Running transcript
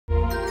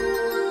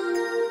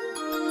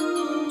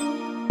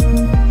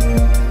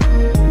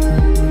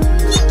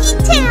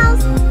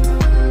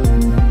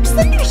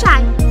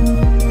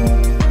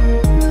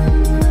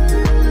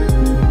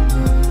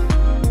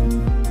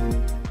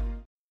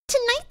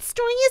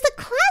is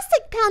a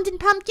classic Poundin'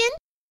 Pumpkin.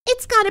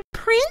 It's got a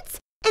prince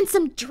and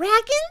some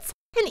dragons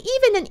and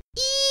even an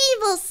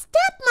evil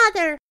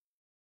stepmother.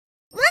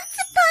 Once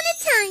upon a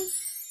time.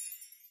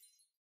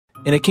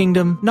 In a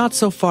kingdom not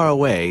so far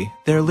away,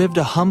 there lived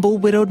a humble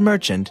widowed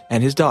merchant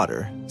and his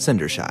daughter,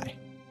 Cindershy.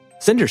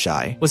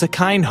 Cindershy was a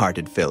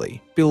kind-hearted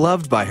filly,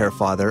 beloved by her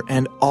father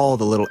and all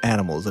the little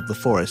animals of the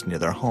forest near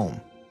their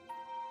home.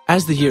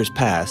 As the years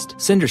passed,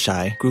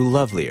 Cindershy grew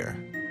lovelier,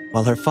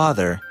 while her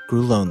father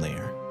grew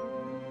lonelier.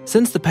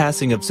 Since the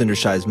passing of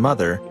Cindershy's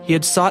mother, he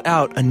had sought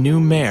out a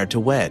new mare to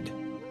wed.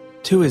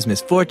 To his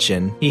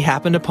misfortune, he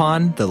happened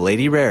upon the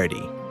Lady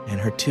Rarity and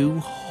her two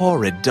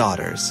horrid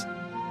daughters,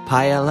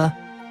 Paella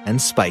and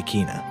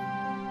Spikina.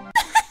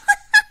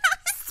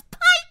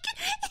 Spike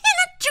in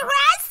a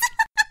dress?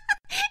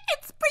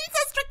 It's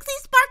Princess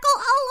Trixie Sparkle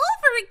all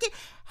over again.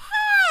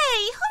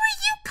 Hey, who are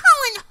you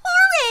calling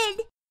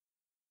horrid?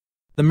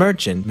 The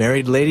merchant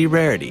married Lady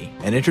Rarity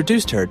and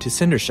introduced her to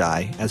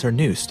Cindershy as her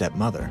new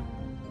stepmother.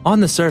 On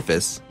the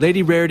surface,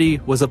 Lady Rarity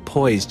was a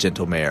poised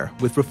gentle mare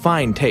with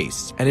refined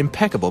tastes and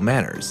impeccable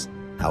manners.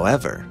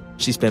 However,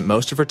 she spent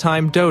most of her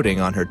time doting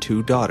on her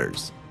two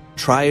daughters.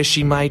 Try as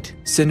she might,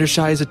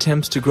 Cindershy's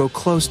attempts to grow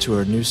close to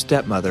her new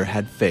stepmother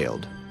had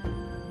failed.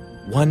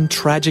 One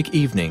tragic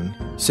evening,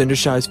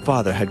 Cindershy's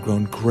father had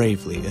grown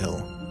gravely ill.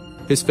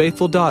 His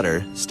faithful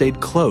daughter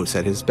stayed close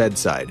at his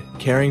bedside,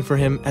 caring for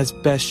him as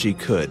best she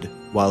could,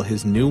 while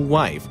his new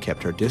wife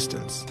kept her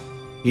distance.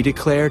 He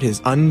declared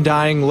his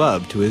undying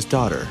love to his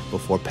daughter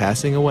before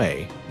passing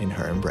away in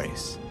her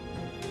embrace.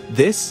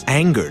 This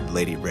angered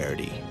Lady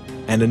Rarity,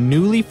 and a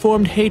newly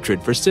formed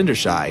hatred for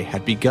Cindershy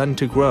had begun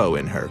to grow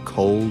in her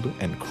cold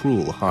and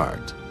cruel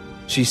heart.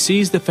 She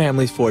seized the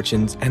family's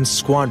fortunes and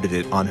squandered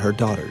it on her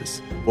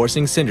daughters,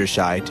 forcing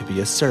Cindershy to be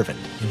a servant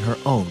in her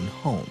own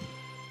home.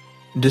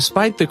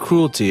 Despite the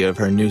cruelty of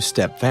her new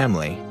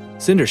step-family,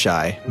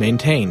 Cindershy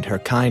maintained her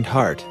kind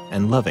heart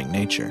and loving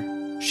nature.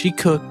 She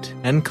cooked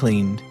and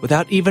cleaned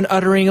without even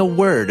uttering a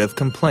word of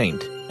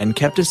complaint, and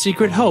kept a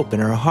secret hope in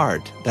her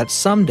heart that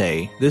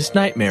someday this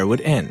nightmare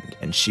would end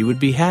and she would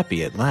be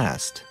happy at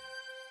last.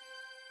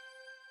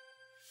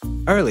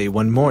 Early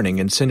one morning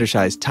in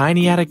Cindershy's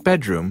tiny attic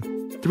bedroom,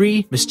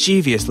 3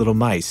 mischievous little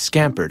mice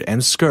scampered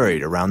and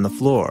scurried around the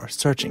floor,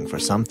 searching for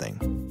something.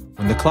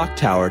 When the clock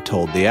tower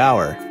told the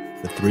hour,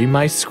 the 3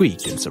 mice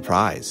squeaked in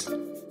surprise.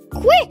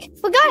 Quick!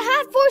 We gotta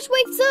hide before she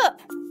wakes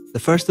up! The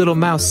first little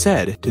mouse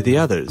said to the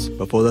others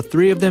before the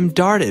 3 of them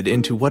darted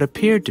into what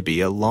appeared to be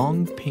a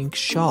long pink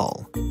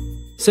shawl.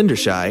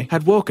 Cindershy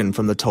had woken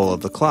from the toll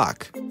of the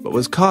clock, but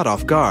was caught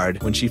off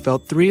guard when she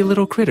felt 3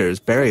 little critters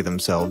bury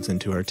themselves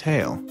into her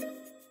tail.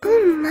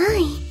 Oh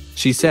my,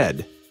 She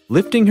said,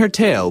 lifting her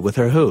tail with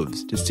her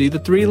hooves to see the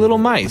 3 little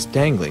mice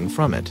dangling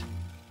from it.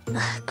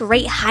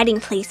 Great hiding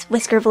place,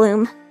 Whisker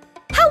Bloom.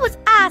 How was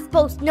I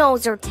supposed to know it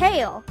was her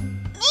tail?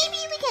 maybe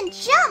we can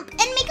jump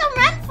and make a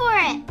run for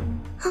it.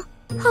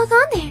 Hold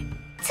on there.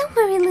 Don't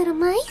worry, little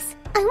mice.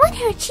 I won't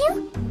hurt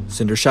you.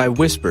 Cindershy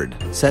whispered,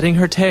 setting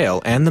her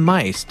tail and the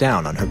mice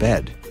down on her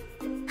bed.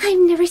 I've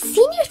never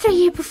seen you 3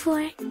 here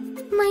before.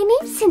 My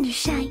name's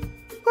Cindershy.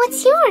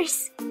 What's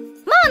yours?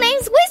 My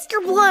name's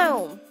Whisker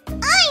Bloom.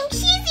 I'm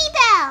Cheesy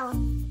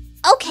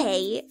Belle.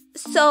 Okay,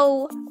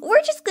 so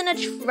we're just gonna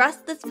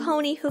trust this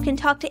pony who can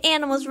talk to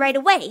animals right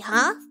away,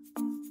 huh?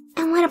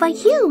 And what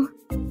about you?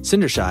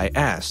 Cindershy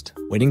asked,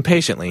 waiting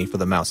patiently for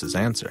the mouse's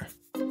answer.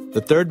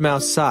 The 3rd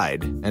mouse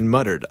sighed and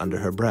muttered under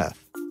her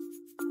breath.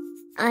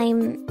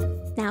 I'm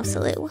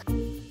Mousaloo.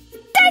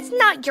 That's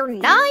not your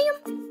name.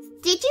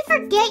 Did you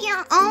forget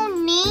your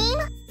own name?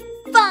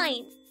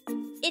 Fine.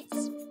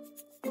 It's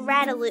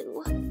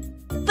Rataloo.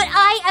 But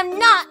I am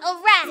not a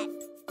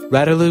rat.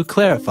 Rataloo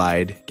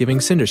clarified, giving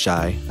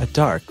Cindershy a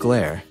dark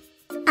glare.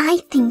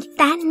 I think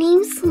that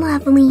name's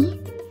lovely.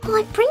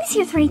 What brings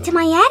you 3 to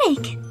my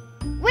attic?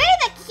 We're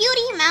the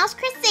Cutie Mouse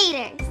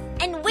Crusaders.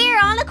 And we're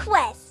on a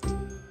quest.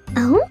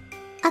 Oh?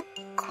 A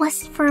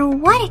quest for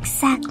what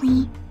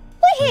exactly?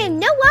 We had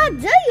no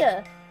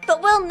idea.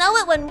 But we'll know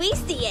it when we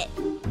see it.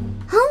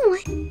 Oh,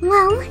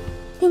 well,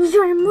 then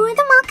you are more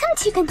than welcome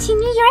to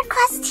continue your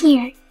quest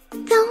here.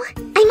 Though,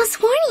 I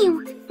must warn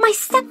you, my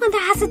stepmother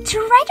has a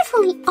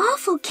dreadfully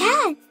awful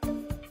cat.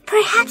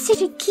 Perhaps you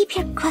should keep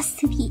your quest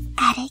to the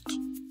attic.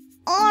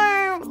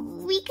 Or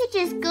we could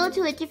just go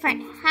to a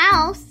different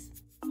house.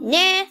 Nah,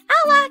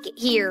 I like it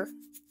here.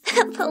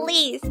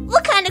 Please,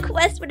 what kind of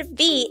quest would it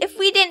be if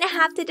we didn't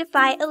have to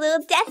defy a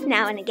little death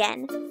now and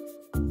again?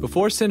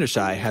 Before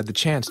Cindershy had the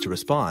chance to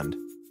respond,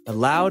 a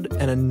loud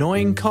and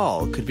annoying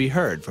call could be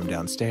heard from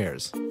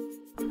downstairs.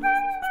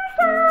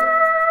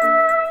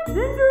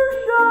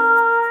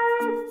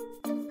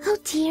 Oh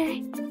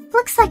dear,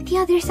 looks like the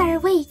others are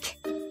awake.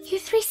 You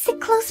 3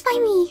 sit close by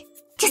me,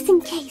 just in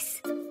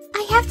case.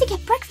 I have to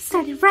get breakfast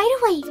started right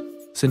away.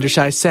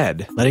 Cindershy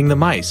said, letting the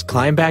mice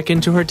climb back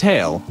into her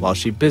tail while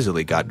she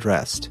busily got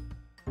dressed.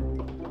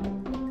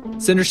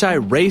 Cindershy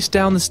raced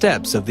down the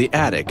steps of the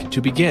attic to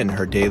begin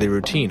her daily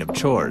routine of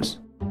chores.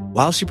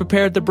 While she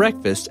prepared the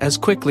breakfast as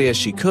quickly as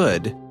she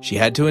could, she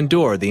had to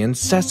endure the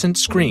incessant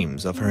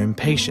screams of her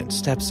impatient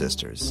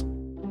stepsisters.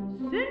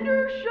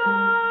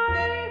 Cindershy!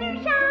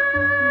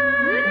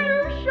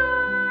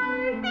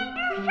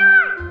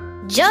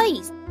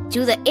 Jeez,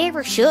 do they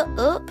ever shut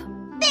up?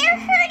 They're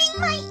hurting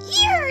my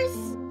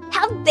ears!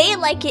 How'd they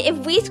like it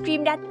if we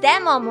screamed at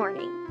them all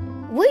morning?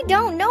 We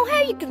don't know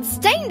how you can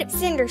stand it,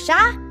 Cindershy.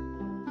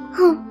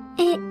 Oh,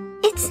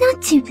 it's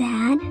not too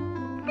bad.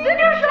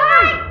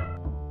 Cindershy!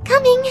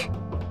 Coming!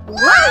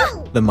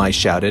 Whoa! The mice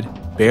shouted,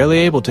 barely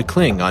able to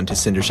cling onto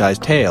Cindershy's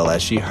tail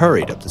as she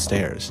hurried up the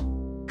stairs.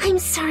 I'm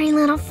sorry,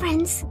 little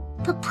friends,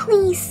 but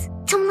please,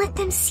 don't let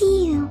them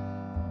see you.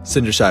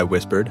 Cindershy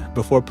whispered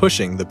before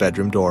pushing the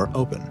bedroom door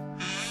open.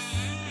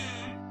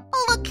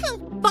 Look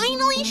who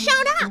finally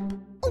showed up!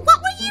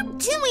 What were you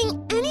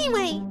doing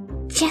anyway?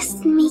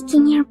 Just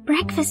making your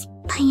breakfast,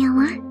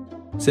 Paella.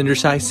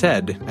 Cindershy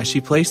said as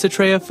she placed a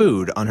tray of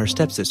food on her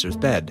stepsister's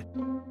bed.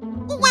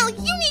 Well,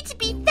 you need to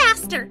be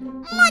faster!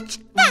 Much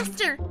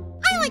faster!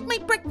 I like my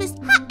breakfast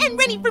hot and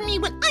ready for me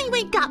when I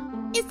wake up!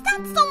 Is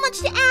that so much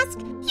to ask?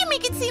 You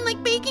make it seem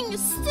like baking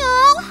is so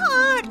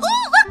hard!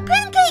 Oh, look,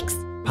 pancakes!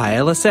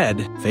 Paella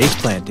said,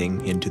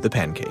 face-planting into the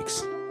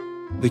pancakes.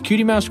 The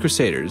Cutie Mouse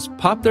Crusaders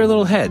popped their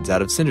little heads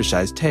out of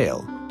Cindershy's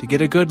tail to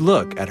get a good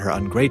look at her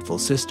ungrateful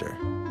sister.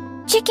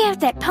 Check out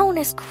that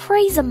pony's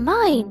crazy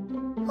mane.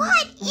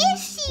 What is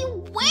she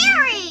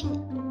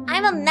wearing?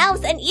 I'm a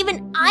mouse and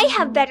even I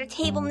have better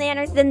table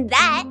manners than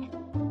that.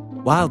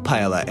 While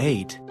Paella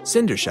ate,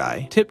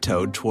 Cindershy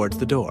tiptoed towards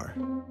the door.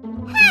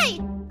 Hey,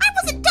 I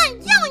wasn't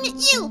done yelling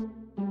at you!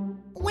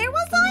 Where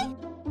was I?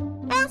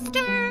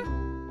 Faster,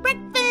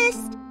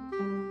 breakfast,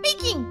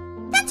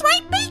 baking. That's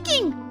right,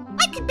 baking!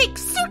 I could bake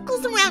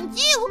circles around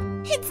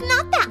you. It's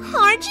not that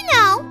hard, you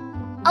know.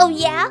 Oh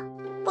yeah?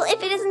 Well,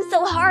 if it isn't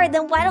so hard,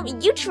 then why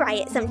don't you try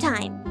it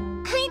sometime?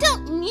 I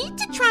don't need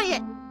to try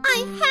it.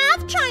 I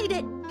have tried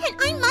it, and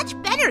I'm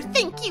much better,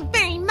 thank you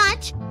very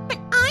much. But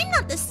I'm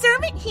not the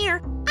servant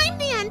here. I'm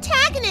the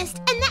antagonist,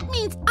 and that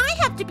means I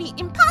have to be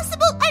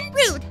impossible and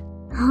rude.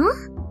 Huh?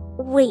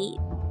 Wait.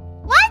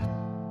 What?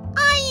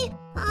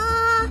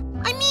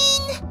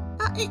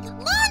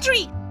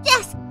 Laundry!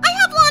 Yes, I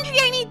have laundry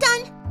I need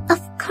done. Of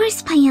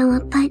course, Paella,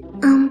 but,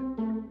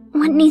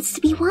 what needs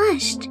to be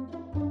washed?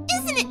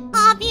 Isn't it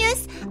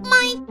obvious?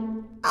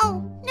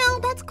 Oh, no,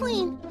 that's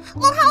clean.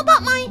 Well, how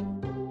about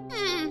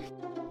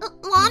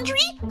laundry?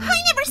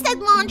 I never said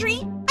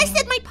laundry. I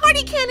said my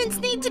party cannons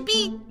need to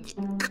be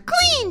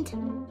cleaned.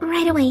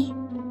 Right away.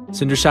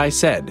 Cindershy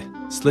said,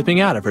 slipping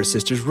out of her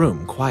sister's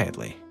room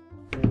quietly.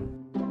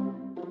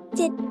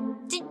 Did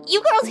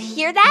you girls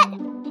hear that?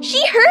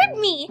 She heard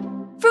me!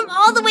 From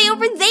all the way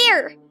over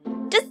there!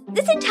 Does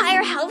this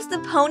entire house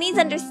of ponies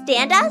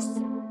understand us?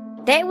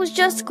 That was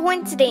just a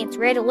coincidence,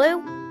 Rarity.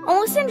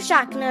 Only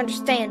Cindershy can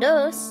understand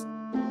us.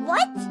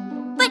 What?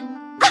 But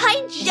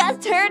I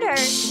just heard her!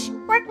 Shh!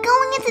 We're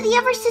going into the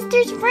other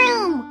sister's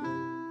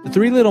room! The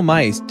three little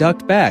mice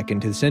ducked back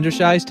into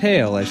Cindershy's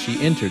tail as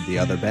she entered the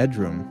other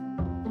bedroom.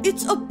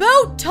 It's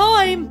about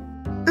time!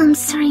 I'm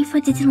sorry for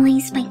the delay,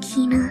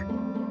 Spikina.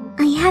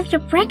 I have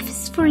your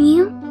breakfast for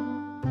you.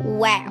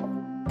 Wow,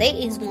 that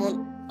is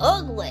one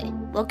ugly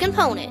looking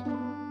pony.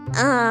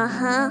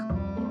 Uh-huh.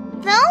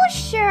 Those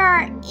sure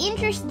are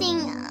interesting,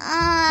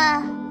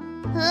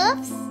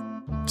 hoofs.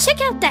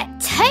 Check out that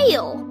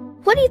tail.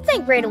 What do you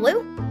think, Rarity?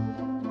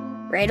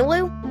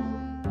 Rarity?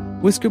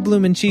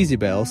 Whiskerbloom and Cheesy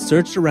Belle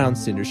searched around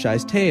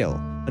Cindershy's tail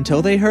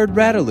until they heard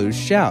Rataloo's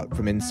shout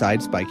from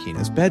inside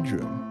Spikina's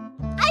bedroom.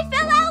 I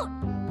fell out!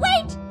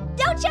 Wait!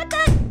 Don't shut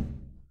the...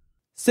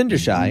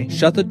 Cindershy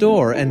shut the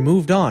door and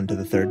moved on to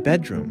the third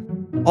bedroom.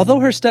 Although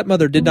her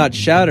stepmother did not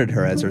shout at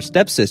her as her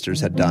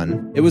stepsisters had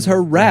done, it was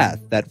her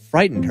wrath that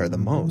frightened her the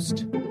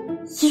most.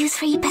 You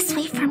three best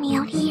wait for me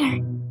out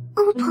here.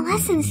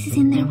 Opalescence is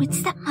in there with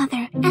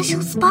stepmother, and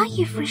she'll spot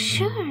you for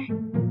sure.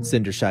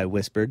 Cindershy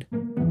whispered.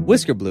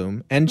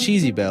 Whiskerbloom and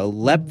Cheesy Belle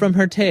leapt from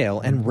her tail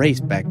and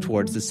raced back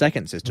towards the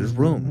second sister's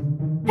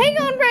room. Hang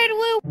on, Rarity.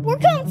 We're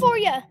coming for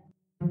you.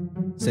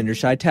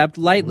 Cindershy tapped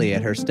lightly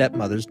at her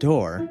stepmother's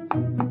door.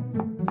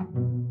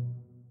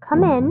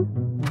 Come in.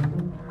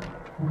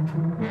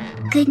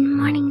 Good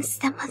morning,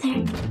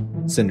 stepmother.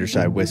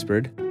 Cindershy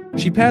whispered.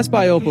 She passed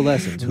by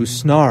Opalescence, who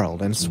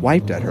snarled and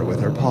swiped at her with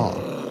her paw.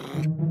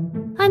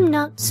 I'm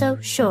not so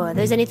sure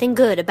there's anything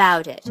good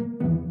about it,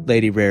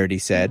 Lady Rarity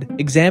said,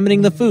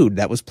 examining the food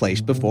that was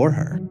placed before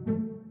her.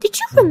 Did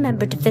you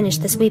remember to finish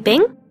the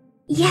sweeping?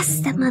 Yes,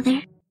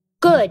 stepmother.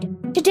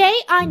 Good. Today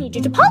I need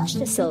you to polish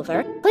the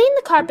silver, clean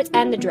the carpets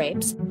and the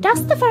drapes,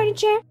 dust the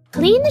furniture,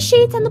 clean the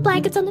sheets and the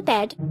blankets on the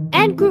bed,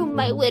 and groom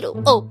my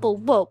little Opal.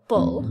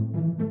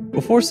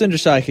 Before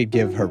Cindershy could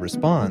give her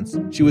response,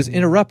 she was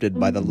interrupted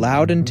by the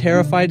loud and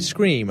terrified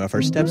scream of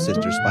her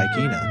stepsister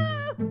Spikina.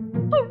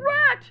 A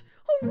rat!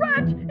 A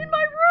rat in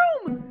my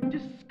room!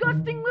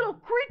 Disgusting little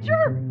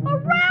creature! A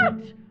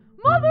rat!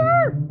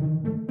 Mother!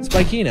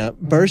 Spikina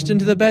burst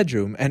into the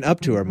bedroom and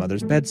up to her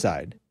mother's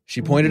bedside.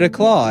 She pointed a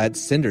claw at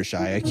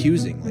Cindershy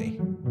accusingly.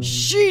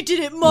 She did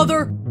it,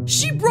 Mother!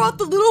 She brought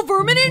the little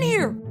vermin in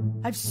here!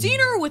 I've seen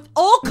her with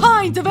all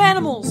kinds of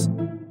animals!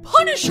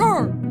 Punish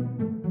her!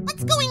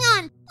 What's going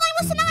on? Why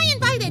wasn't I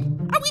invited?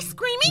 Are we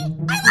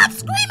screaming? I love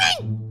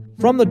screaming!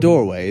 From the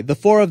doorway, the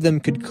four of them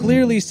could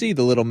clearly see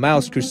the little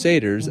mouse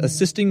crusaders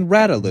assisting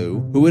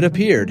Rataloo, who it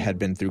appeared had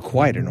been through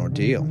quite an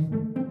ordeal.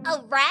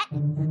 A rat?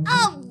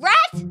 A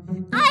rat?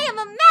 I am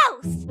a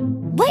mouse!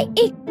 Let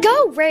it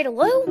go,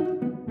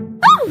 Rataloo.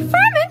 Oh,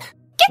 vermin!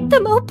 Get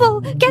them,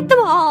 Opal! Get them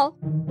all!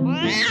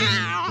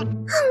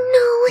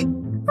 Oh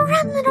no!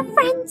 Run, little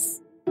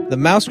friends! The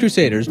mouse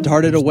crusaders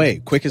darted away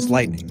quick as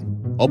lightning.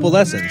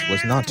 Opalescence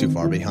was not too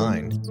far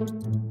behind.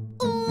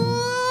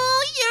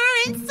 Oh,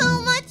 you're in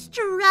so much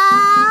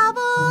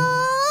trouble!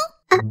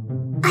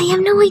 I have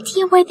no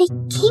idea where they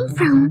came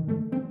from.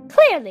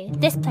 Clearly,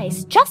 this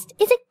place just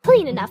isn't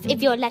clean enough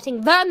if you're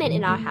letting vermin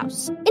in our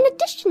house. In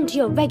addition to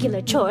your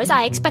regular chores,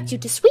 I expect you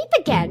to sweep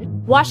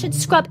again, wash and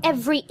scrub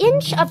every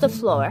inch of the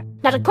floor.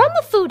 Not a crumb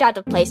of food out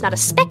of place, not a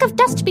speck of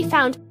dust to be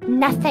found,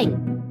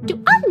 nothing.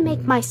 Do I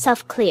make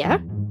myself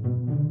clear?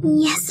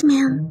 Yes,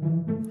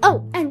 ma'am.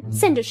 Oh, and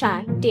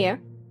Cindershy,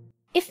 dear.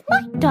 If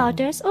my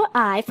daughters or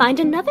I find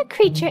another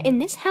creature in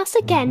this house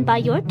again by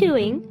your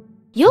doing,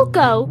 you'll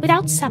go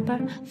without supper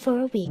for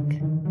a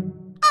week.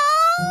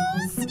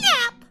 Oh,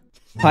 snap!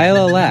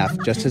 Hyla laughed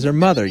just as her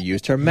mother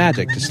used her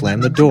magic to slam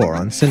the door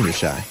on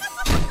Cindershy.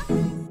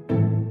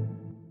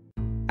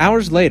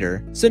 Hours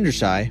later,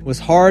 Cindershy was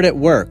hard at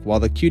work while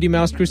the Cutie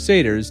Mouse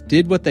Crusaders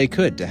did what they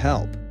could to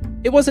help.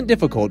 It wasn't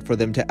difficult for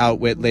them to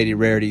outwit Lady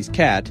Rarity's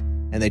cat,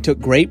 and they took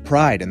great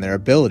pride in their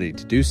ability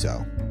to do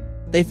so.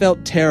 They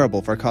felt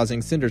terrible for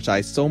causing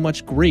Cindershy so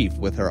much grief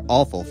with her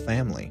awful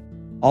family.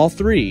 All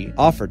three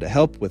offered to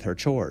help with her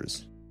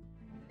chores.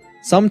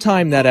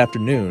 Sometime that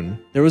afternoon,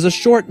 there was a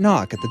short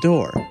knock at the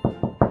door.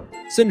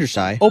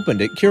 Cindershy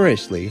opened it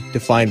curiously to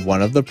find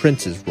one of the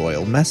prince's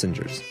royal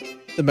messengers.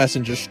 The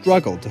messenger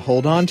struggled to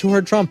hold on to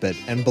her trumpet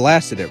and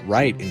blasted it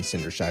right in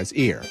Cindershy's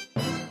ear.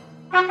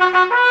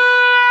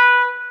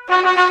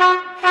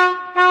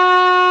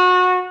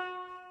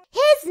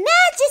 His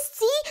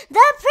Majesty,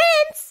 the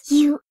Prince!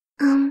 You,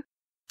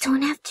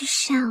 don't have to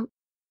shout.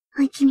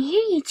 I can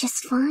hear you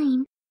just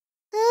fine.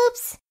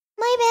 Oops,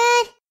 my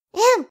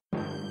bad.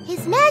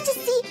 His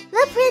Majesty,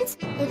 the Prince,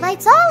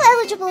 invites all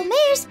eligible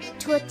mayors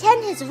to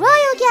attend his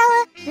royal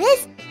gala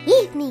this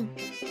evening.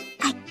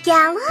 A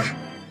gala?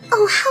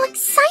 Oh, how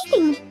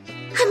exciting!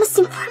 I must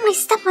inform my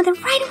stepmother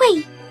right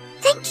away.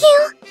 Thank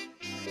you!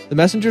 The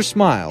messenger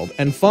smiled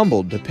and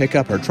fumbled to pick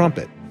up her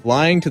trumpet,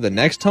 flying to the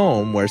next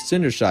home where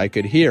Cindershy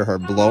could hear her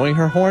blowing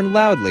her horn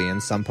loudly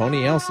in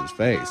somebody else's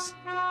face.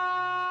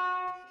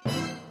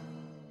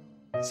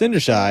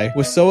 Cindershy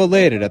was so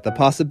elated at the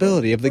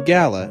possibility of the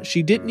gala,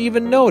 she didn't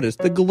even notice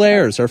the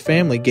glares her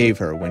family gave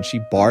her when she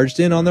barged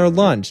in on their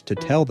lunch to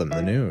tell them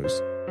the news.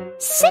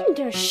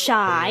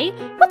 Cindershy,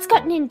 what's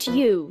gotten into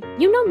you?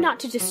 You know not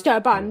to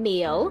disturb our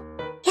meal.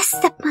 Yes,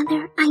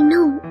 stepmother, I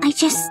know. I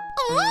just...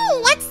 Oh,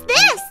 what's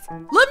this?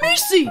 Let me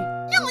see!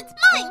 No, it's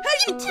mine.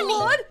 Give it to me.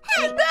 Claude,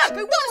 Hey, give it back!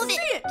 I want to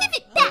see it! Give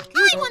it back.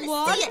 I want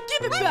Claude, to see it.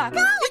 give it Let back.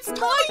 Go. It's It's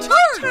my totally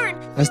my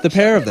turn. As the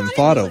pair of them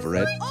fought over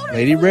it,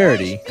 Lady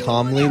Rarity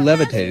calmly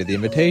levitated the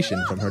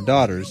invitation from her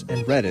daughters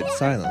and read it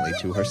silently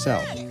to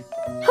herself.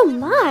 Oh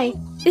my,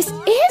 this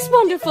is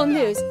wonderful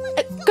news.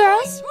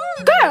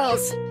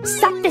 Girls,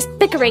 stop this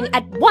bickering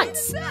at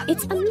once.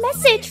 It's a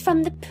message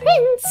from the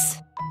prince.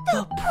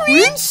 The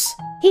prince?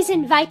 He's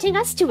inviting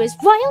us to his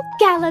royal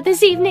gala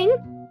this evening.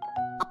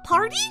 A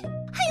party?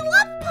 I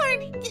love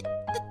parties.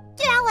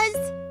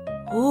 Galas.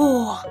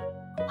 Oh,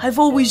 I've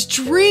always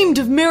dreamed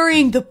of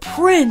marrying the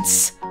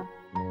prince.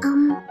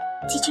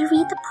 Did you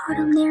read the part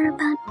on there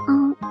about,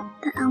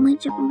 the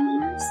eligible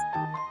mayors?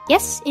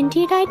 Yes,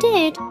 indeed I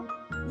did.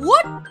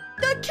 What?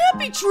 That can't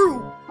be true!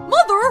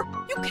 Mother,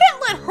 you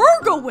can't let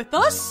her go with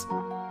us!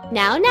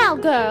 Now,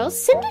 girls,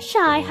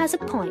 Cindershy has a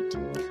point.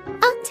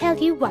 I'll tell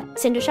you what,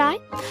 Cindershy.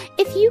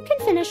 If you can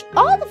finish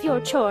all of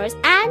your chores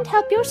and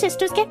help your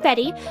sisters get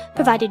ready,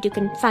 provided you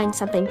can find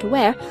something to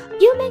wear,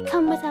 you may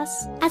come with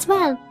us as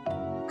well.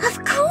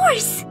 Of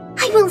course!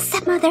 I will,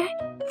 stepmother.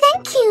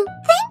 Thank you!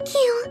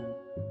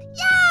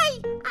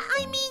 Yay!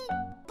 I mean,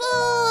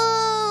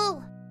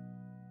 boo!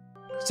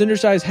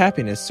 Cindershy's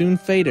happiness soon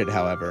faded,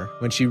 however,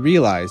 when she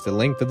realized the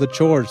length of the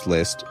chores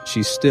list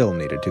she still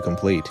needed to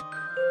complete.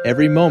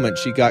 Every moment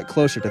she got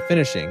closer to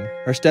finishing,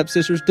 her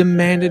stepsisters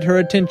demanded her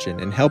attention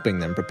in helping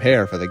them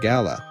prepare for the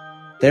gala.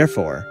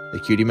 Therefore, the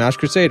Cutie Mouse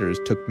Crusaders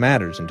took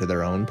matters into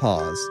their own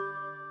paws.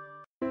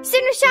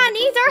 Cindershy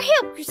needs our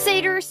help,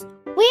 Crusaders.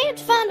 We have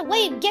to find a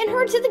way of getting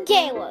her to the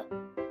gala.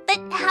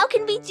 But how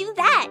can we do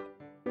that?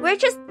 We're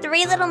just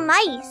 3 little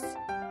mice.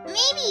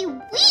 Maybe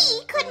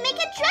we could make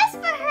a dress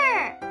for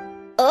her.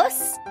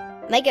 Us?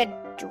 Make a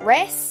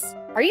dress?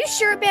 Are you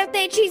sure about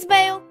that, Cheese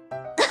Belle?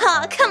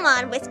 Oh, come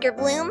on, Whisker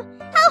Bloom.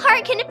 How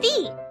hard can it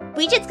be?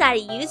 We just gotta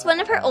use one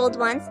of her old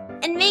ones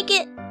and make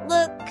it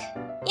look,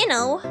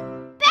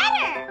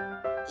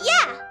 Better.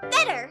 yeah,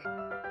 better.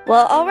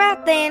 Well,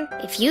 alright then,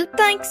 if you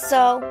think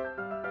so.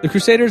 The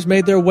Crusaders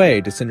made their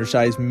way to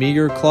Cindershy's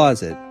meager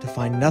closet to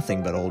find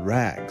nothing but old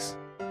rags.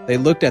 They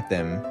looked at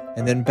them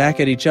and then back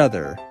at each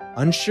other,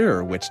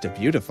 unsure which to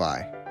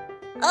beautify.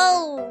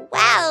 Oh,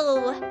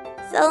 wow!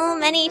 So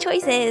many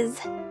choices.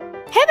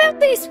 How about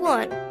this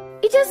one?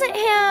 It doesn't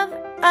have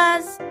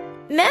as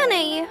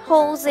many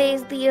holes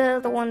as the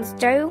other ones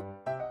do.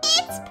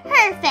 It's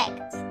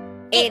perfect.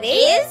 It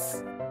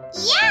is?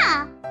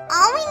 Yeah.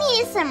 All we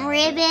need is some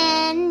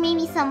ribbon,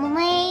 maybe some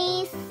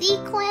lace,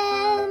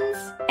 sequins.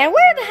 And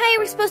where the hell are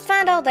we supposed to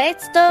find all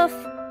that stuff?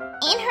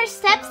 In her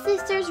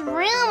stepsister's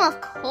room,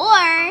 of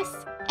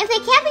course. If they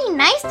can't be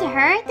nice to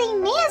her, they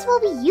may as well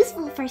be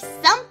useful for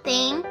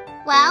something.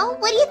 Well,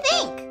 what do you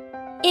think?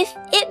 If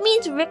it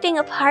means ripping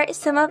apart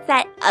some of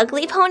that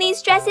ugly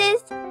pony's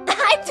dresses,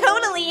 I'm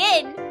totally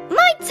in.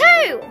 Mine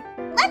too!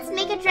 Let's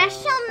make a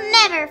dress she'll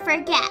never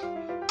forget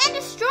and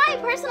destroy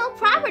personal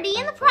property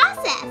in the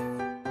process.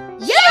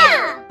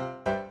 Yeah!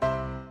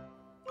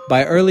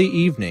 By early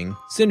evening,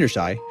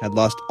 Cindershy had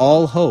lost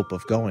all hope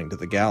of going to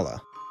the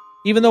gala.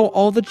 Even though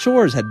all the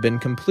chores had been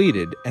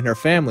completed and her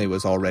family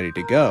was all ready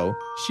to go,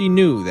 she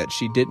knew that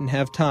she didn't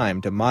have time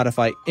to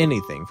modify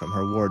anything from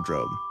her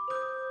wardrobe.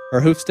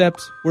 Her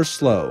hoofsteps were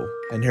slow,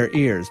 and her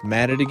ears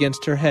matted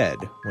against her head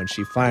when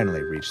she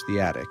finally reached the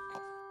attic.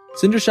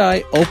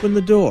 Cindershy opened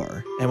the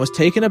door and was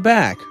taken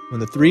aback when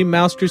the 3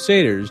 mouse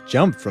crusaders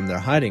jumped from their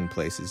hiding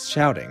places,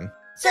 shouting,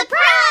 Surprise!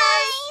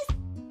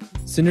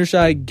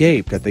 Cindershy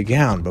gaped at the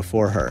gown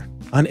before her,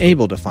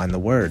 unable to find the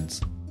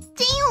words.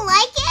 Do you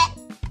like it?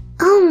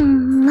 Oh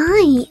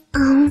my,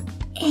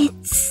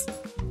 it's...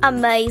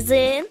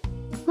 Amazing.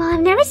 Well,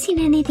 I've never seen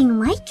anything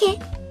like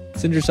it.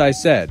 Cindershy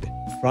said,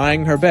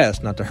 trying her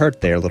best not to hurt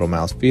their little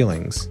mouse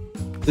feelings.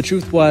 The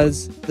truth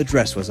was, the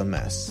dress was a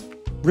mess.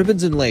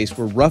 Ribbons and lace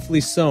were roughly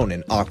sewn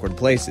in awkward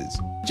places.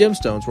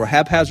 Gemstones were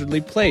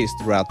haphazardly placed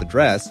throughout the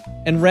dress,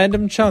 and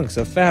random chunks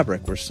of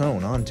fabric were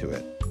sewn onto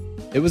it.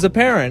 It was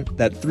apparent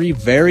that 3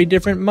 very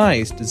different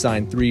mice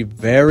designed 3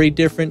 very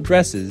different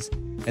dresses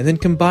and then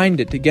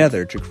combined it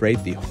together to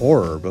create the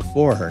horror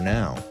before her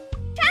now.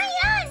 Try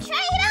it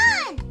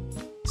on!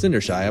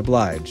 Cindershy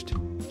obliged.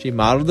 She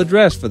modeled the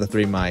dress for the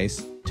 3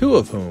 mice, 2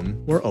 of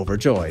whom were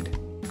overjoyed.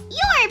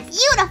 You're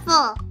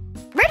beautiful!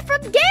 Ready for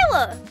the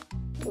gala!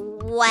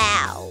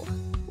 Wow.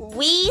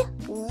 We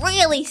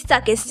really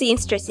suck as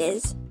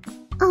seamstresses.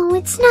 Oh,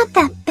 it's not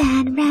that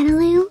bad,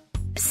 Rataloo.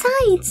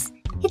 Besides,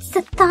 it's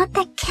the thought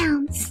that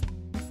counts.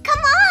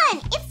 Come on!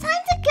 It's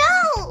time to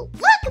go!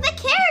 Look, the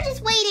carriage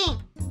is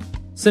waiting!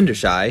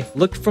 Cindershy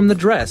looked from the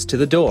dress to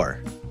the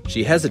door.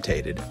 She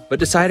hesitated, but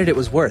decided it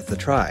was worth the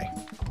try.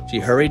 She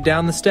hurried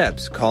down the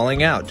steps,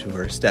 calling out to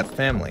her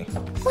step-family.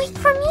 Wait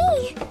for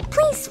me!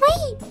 Please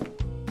wait!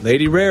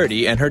 Lady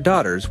Rarity and her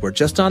daughters were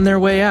just on their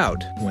way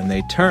out when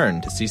they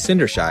turned to see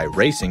Cindershy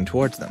racing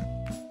towards them.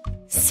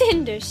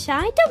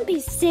 Cindershy, don't be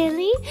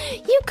silly.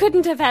 You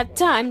couldn't have had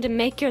time to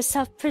make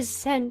yourself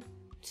presentable.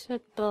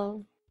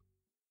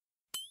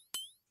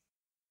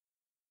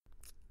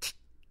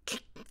 You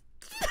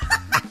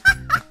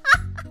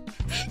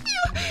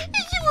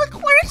look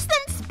worse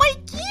than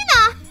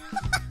Spikina!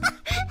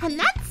 And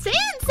that's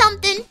saying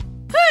something!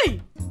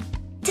 Hey!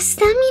 Does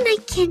that mean I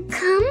can't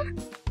come?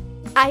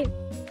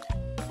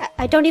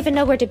 I don't even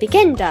know where to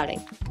begin,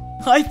 darling.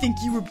 I think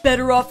you were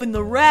better off in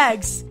the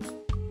rags.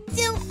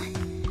 Do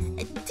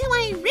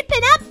I rip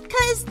it up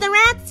because the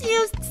rats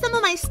used some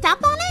of my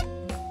stuff on it?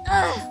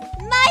 Ugh,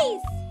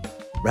 mice!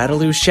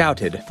 Rataloo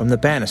shouted from the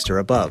banister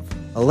above,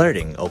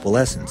 alerting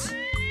Opalescence.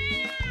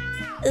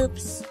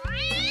 Oops.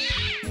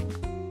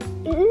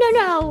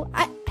 No,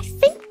 I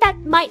think that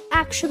might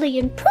actually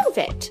improve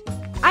it.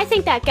 I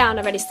think that gown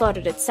already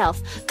slaughtered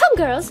itself. Come,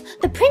 girls,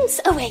 the prince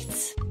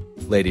awaits.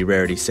 Lady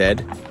Rarity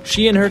said.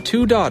 She and her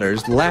 2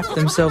 daughters laughed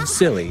themselves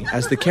silly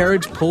as the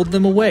carriage pulled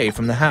them away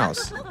from the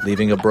house,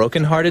 leaving a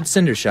broken-hearted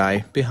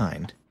Cindershy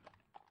behind.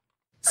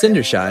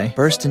 Cindershy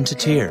burst into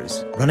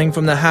tears, running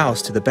from the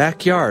house to the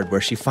backyard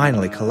where she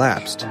finally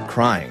collapsed,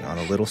 crying on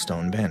a little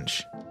stone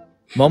bench.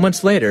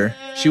 Moments later,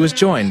 she was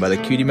joined by the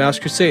Cutie Mouse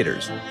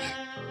Crusaders.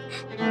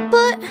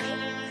 But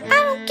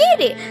I don't get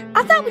it.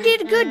 I thought we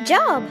did a good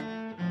job.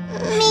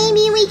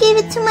 Maybe we gave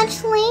it too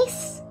much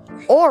lace?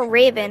 Or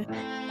ribbon.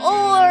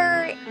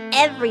 Or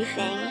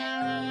everything.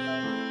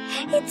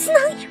 It's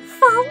not your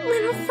fault,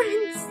 little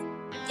friends.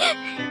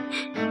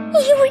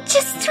 You were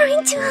just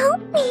trying to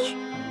help me.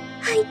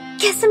 I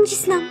guess I'm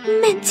just not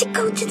meant to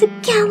go to the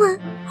gala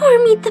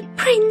or meet the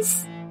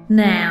prince.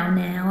 Now,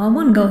 I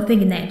wouldn't go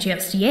thinking that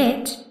just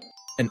yet.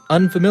 An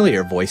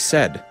unfamiliar voice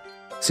said.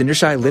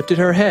 Cindershy lifted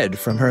her head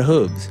from her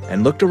hooves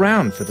and looked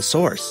around for the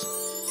source.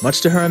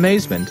 Much to her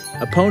amazement,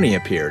 a pony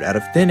appeared out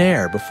of thin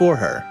air before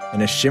her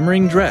in a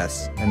shimmering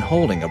dress and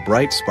holding a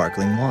bright,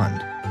 sparkling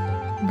wand.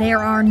 There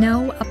are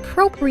no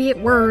appropriate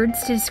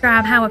words to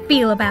describe how I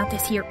feel about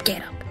this here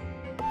getup.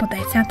 But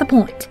that's not the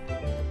point.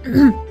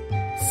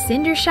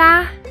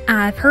 Cindershy,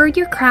 I've heard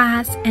your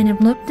cries and have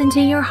looked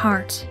into your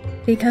heart.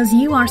 Because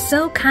you are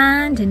so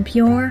kind and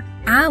pure,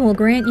 I will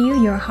grant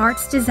you your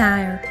heart's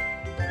desire.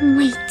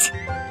 Wait,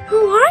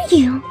 who are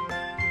you?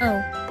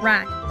 Oh,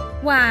 right.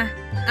 Why,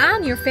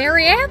 I'm your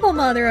fairy apple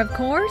mother, of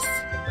course.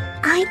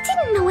 I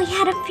didn't know I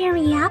had a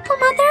fairy apple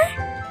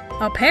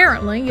mother.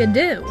 Apparently you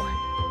do.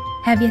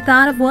 Have you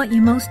thought of what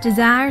you most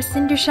desire,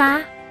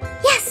 Cindershy?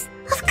 Yes,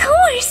 of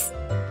course.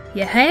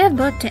 You have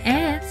but to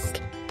ask.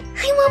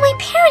 I want my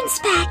parents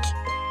back.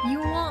 You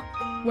want...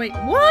 Wait,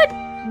 what?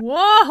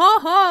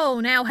 Whoa-ho-ho!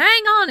 Now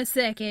hang on a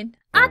second.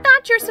 I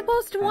thought you're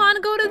supposed to want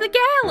to go to the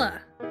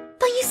gala.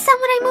 But you said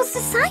what I most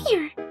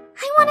desire.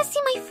 I want to see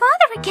my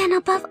father again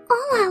above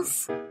all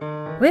else.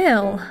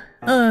 Well,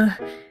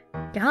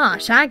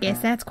 gosh, I guess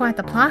that's quite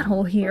the plot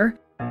hole here.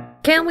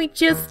 Can we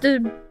just,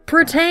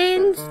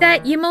 pretend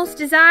that you most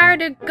desire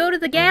to go to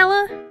the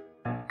gala?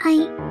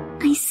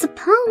 I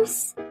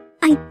suppose.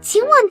 I do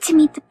want to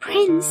meet the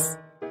prince.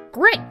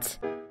 Great!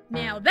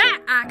 Now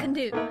that I can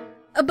do.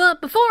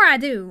 But before I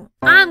do,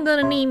 I'm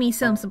gonna need me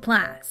some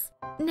supplies.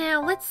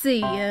 Now, let's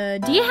see,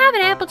 do you have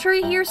an apple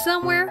tree here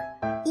somewhere?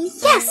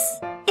 Yes,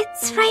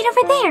 it's right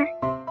over there.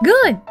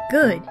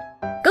 Good.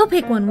 Go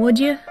pick one, would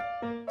you?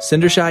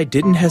 Cindershy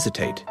didn't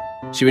hesitate.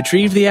 She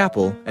retrieved the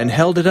apple and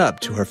held it up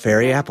to her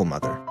fairy apple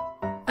mother.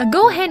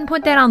 Go ahead and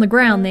put that on the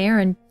ground there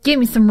and give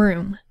me some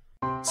room.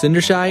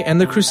 Cindershy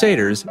and the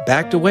Crusaders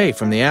backed away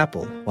from the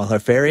apple, while her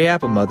fairy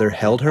apple mother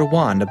held her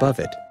wand above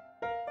it.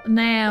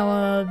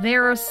 Now,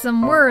 there are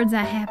some words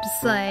I have to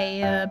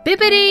say.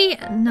 Bippity...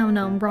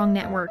 No, wrong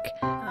network.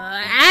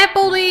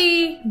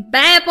 Appledy...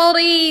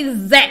 Bappity...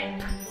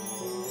 Zap!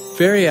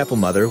 Fairy apple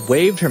mother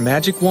waved her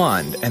magic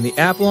wand, and the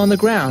apple on the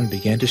ground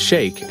began to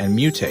shake and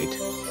mutate.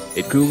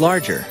 It grew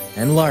larger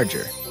and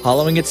larger,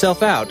 hollowing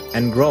itself out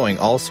and growing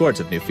all sorts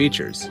of new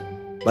features.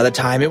 By the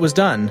time it was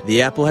done,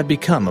 the apple had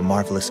become a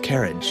marvelous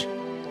carriage.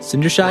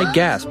 Cindershy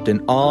gasped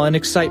in awe and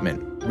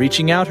excitement,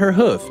 reaching out her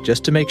hoof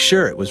just to make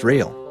sure it was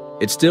real.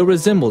 It still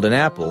resembled an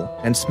apple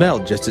and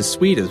smelled just as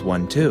sweet as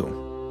one, too.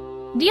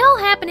 Do y'all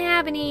happen to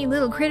have any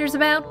little critters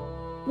about?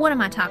 What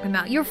am I talking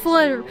about? Your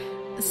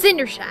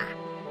Cindershy.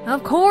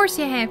 Of course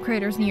you have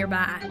critters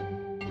nearby.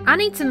 I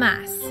need some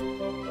mice.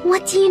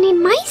 What do you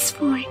need mice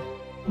for?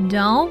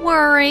 Don't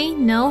worry,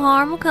 no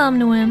harm will come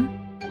to him.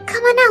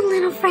 Come on out,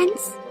 little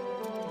friends.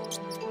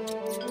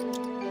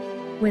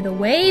 With a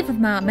wave of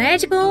my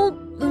magical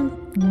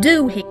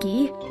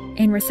doohickey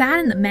and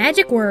reciting the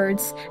magic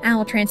words, I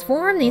will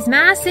transform these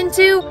mice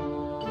into...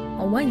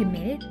 Oh, wait a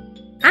minute.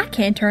 I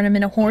can't turn them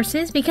into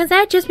horses because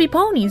that'd just be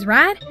ponies,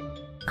 right?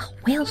 Oh,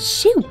 well,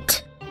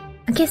 shoot.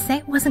 I guess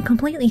that wasn't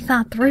completely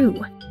thought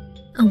through.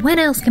 What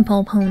else can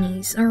pull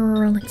ponies?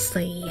 Let's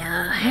see.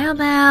 How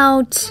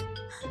about...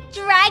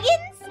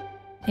 Dragons?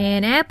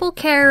 An apple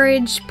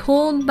carriage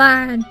pulled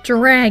by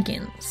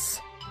dragons.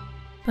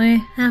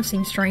 I've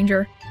seen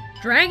stranger.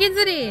 Dragons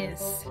it is.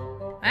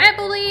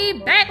 Appledy,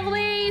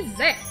 bappily,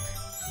 zap.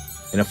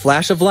 In a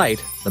flash of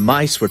light, the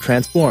mice were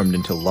transformed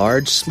into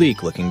large,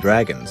 sleek-looking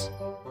dragons.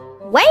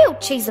 Wow,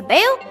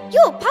 Cheesabelle,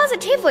 you're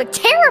positively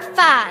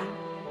terrifying.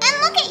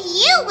 And look at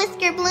you,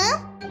 Whisker Blue.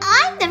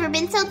 I've never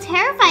been so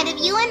terrified of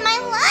you in my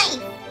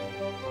life.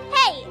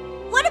 Hey,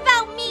 what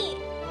about me?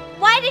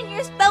 Why didn't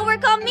your spell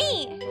work on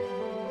me?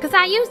 'Cause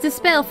I used a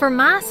spell for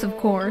mice, of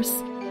course.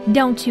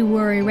 Don't you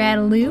worry,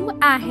 Rattaloo.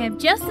 I have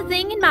just the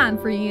thing in mind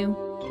for you.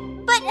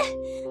 But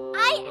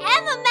I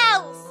am a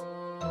mouse.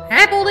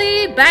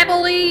 Appledy,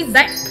 bappily,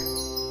 zap.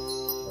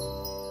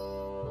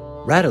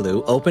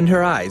 Rattaloo opened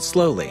her eyes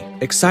slowly,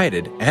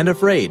 excited and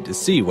afraid to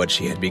see what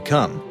she had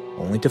become,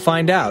 only to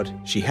find out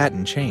she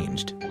hadn't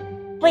changed.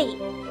 Wait,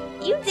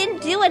 you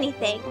didn't do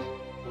anything.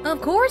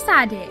 Of course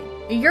I did.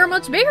 You're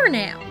much bigger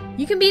now.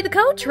 You can be the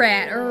coach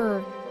rat,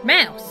 or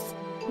mouse.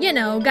 You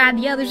know, guide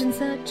the others and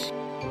such.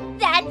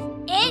 That's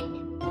it?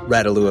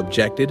 Rattaloo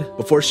objected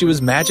before she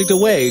was magicked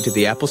away to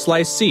the apple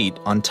slice seat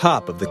on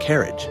top of the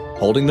carriage,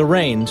 holding the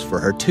reins for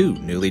her two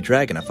newly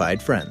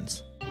dragonified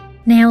friends.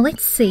 Now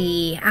let's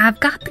see. I've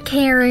got the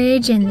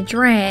carriage and the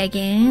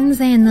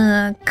dragons and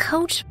the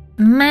coach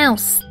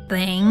mouse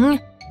thing.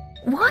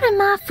 What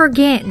am I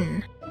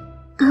forgetting?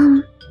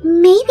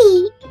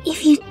 Maybe,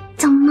 if you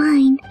don't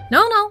mind.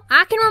 No,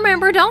 I can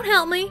remember. Don't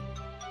help me.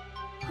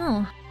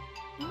 Huh.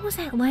 What was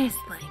that last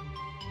thing?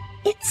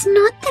 It's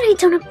not that I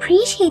don't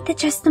appreciate the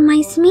dress the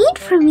mice made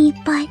for me,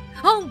 but...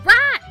 Oh,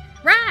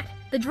 right,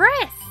 the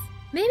dress.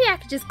 Maybe I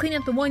could just clean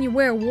up the one you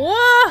wear.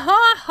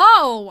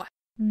 Whoa-ho-ho!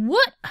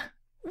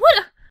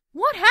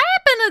 What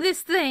happened to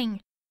this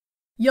thing?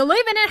 You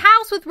living in a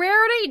house with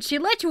Rarity and she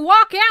let you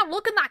walk out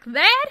looking like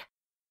that?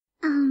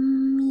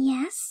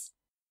 Yes.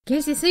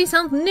 Guess you see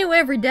something new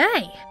every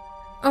day.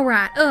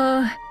 Alright,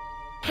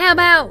 how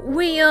about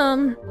we,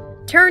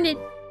 turn it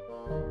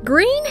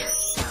green?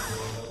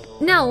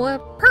 No,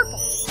 purple.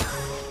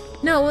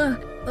 No,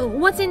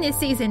 what's in this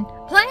season?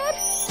 Plaid?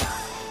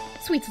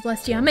 Sweet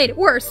Celestia, I made it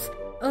worse.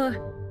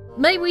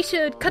 Maybe we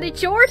should cut it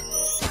short?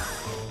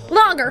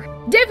 Longer.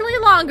 Definitely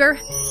longer.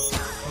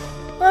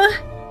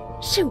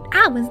 Shoot,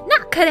 I was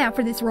not cut out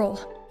for this role.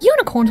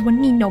 Unicorns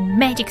wouldn't need no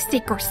magic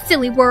stick or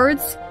silly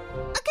words.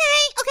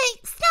 Okay,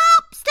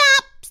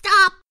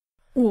 stop.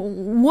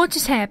 What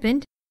just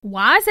happened?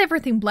 Why is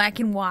everything black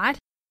and white?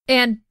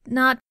 And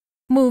not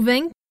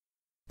moving?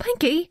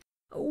 Pinkie,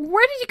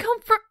 Where did you come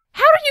from?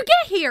 How did you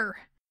get here?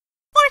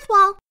 Fourth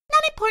wall,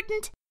 not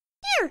important.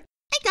 Here,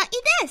 I got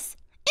you this.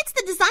 It's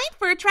the design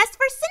for a dress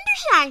for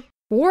Cindershy.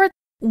 Fourth?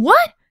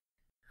 What?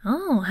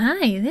 Oh,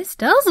 hey, this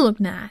does look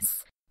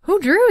nice. Who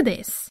drew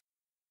this?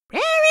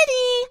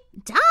 Rarity!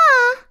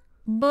 Duh!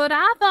 But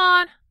I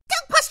thought...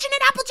 Don't question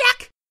it,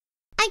 Applejack!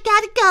 I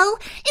gotta go.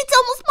 It's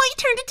almost my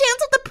turn to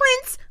dance with the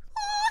prince.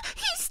 Oh,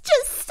 he's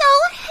just so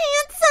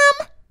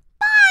handsome.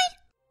 Bye!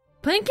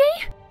 Pinkie?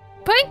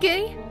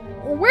 Pinkie?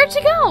 Where'd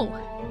you go?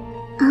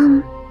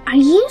 Are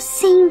you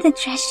saying the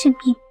dress should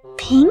be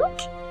pink?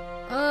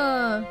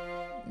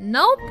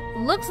 Nope.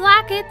 Looks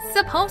like it's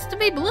supposed to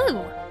be blue.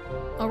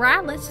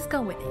 Alright, let's just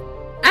go with it.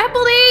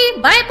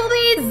 Appledy,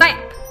 bipledy,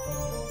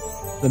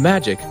 zap! The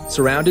magic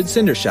surrounded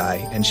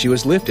Cindershy, and she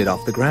was lifted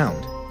off the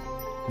ground.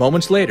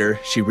 Moments later,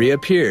 she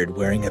reappeared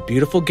wearing a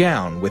beautiful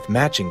gown with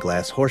matching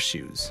glass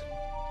horseshoes.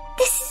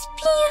 This is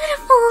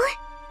beautiful.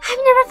 I've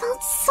never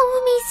felt so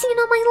amazing in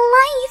all my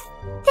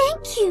life.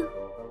 Thank you.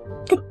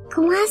 The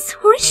glass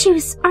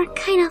horseshoes are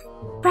kind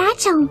of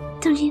fragile,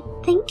 don't you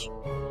think?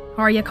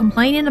 Are you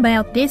complaining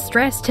about this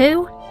dress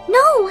too?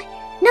 No,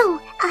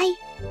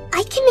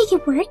 I can make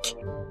it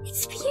work.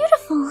 It's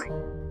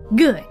beautiful.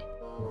 Good.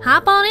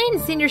 Hop on in,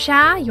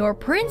 Cindershy. Your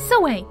prince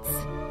awaits.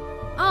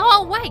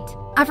 Oh, wait.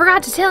 I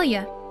forgot to tell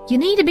you. You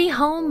need to be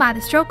home by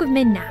the stroke of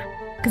midnight,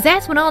 because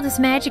that's when all this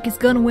magic is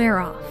gonna wear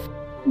off.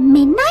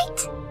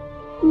 Midnight?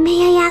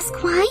 May I ask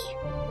why?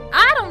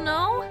 I don't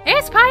know.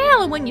 Ask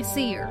Paella when you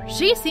see her.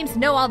 She seems to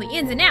know all the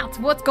ins and outs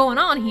of what's going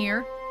on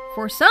here.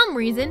 For some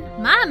reason,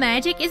 my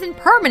magic isn't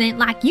permanent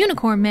like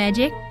unicorn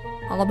magic.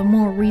 All the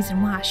more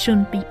reason why I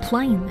shouldn't be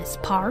playing this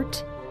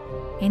part.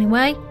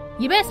 Anyway,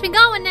 you best be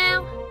going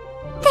now.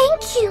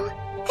 Thank you.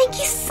 Thank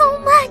you so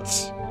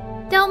much.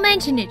 Don't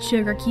mention it,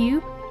 Sugar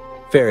Cube.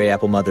 Fairy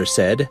Apple Mother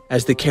said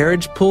as the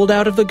carriage pulled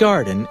out of the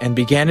garden and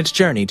began its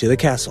journey to the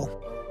castle.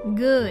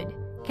 Good.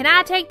 Can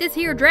I take this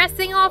here dress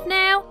thing off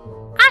now?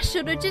 I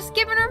should have just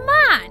given her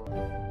mine.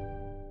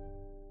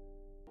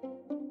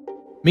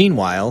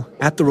 Meanwhile,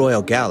 at the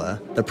royal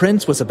gala, the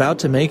prince was about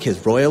to make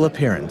his royal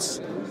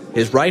appearance.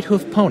 His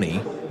right-hoof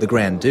pony, the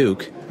Grand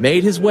Duke,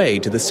 made his way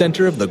to the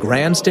center of the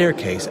grand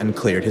staircase and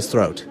cleared his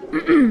throat.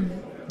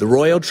 The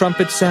royal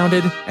trumpet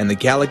sounded, and the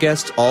gala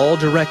guests all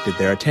directed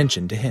their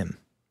attention to him.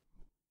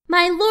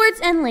 My lords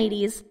and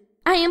ladies,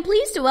 I am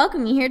pleased to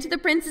welcome you here to the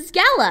Prince's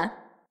Gala.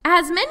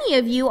 As many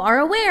of you are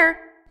aware,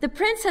 the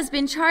Prince has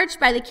been charged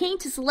by the King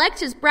to select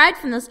his bride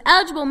from those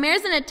eligible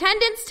mares in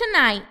attendance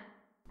tonight.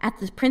 At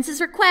the Prince's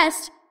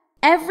request,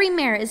 every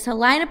mare is to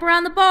line up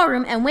around the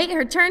ballroom and wait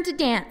her turn to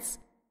dance.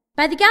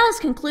 By the gala's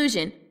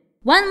conclusion,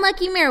 one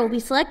lucky mare will be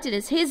selected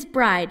as his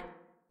bride.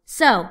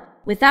 So,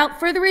 without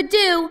further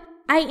ado,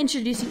 I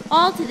introduce you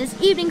all to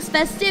this evening's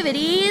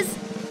festivities,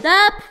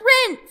 the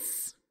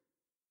Prince!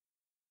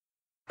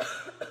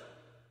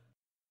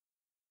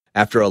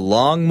 After a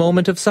long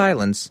moment of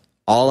silence,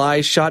 all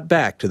eyes shot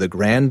back to the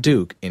Grand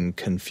Duke in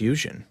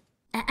confusion.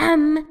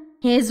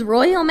 His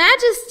Royal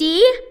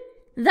Majesty,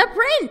 the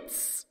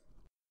Prince!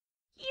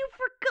 You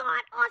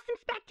forgot awesome,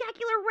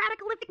 spectacular,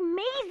 radicalific,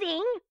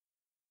 amazing!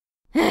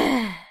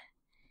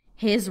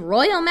 His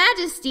Royal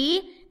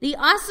Majesty, the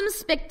awesome,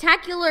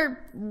 spectacular,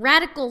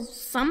 radical,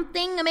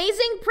 something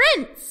amazing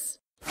Prince!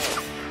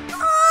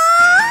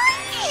 Oh,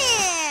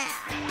 yeah!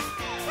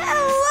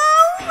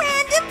 Hello,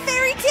 random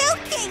fairytale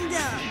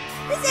kingdom!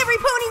 Is every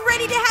pony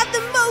ready to have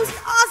the most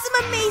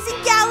awesome,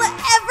 amazing gala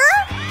ever?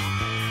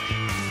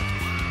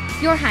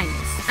 Your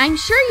Highness, I'm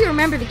sure you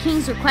remember the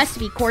King's request to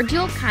be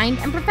cordial, kind,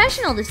 and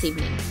professional this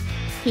evening.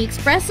 He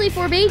expressly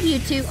forbade you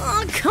to...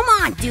 Oh, come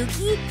on,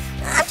 Dookie.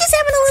 I'm just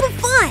having a little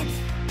fun.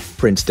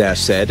 Prince Dash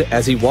said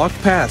as he walked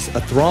past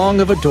a throng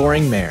of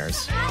adoring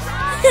mares.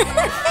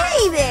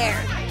 Hey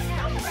there!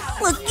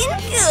 Looking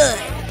good.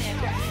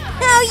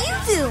 How you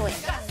doing?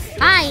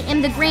 I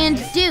am the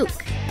Grand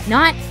Duke,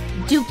 not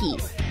Dookie.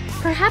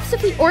 Perhaps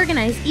if we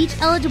organize each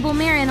eligible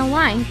mare in a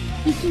line,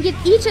 you can give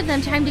each of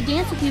them time to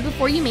dance with you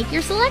before you make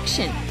your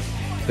selection.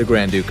 The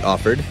Grand Duke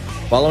offered,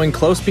 following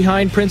close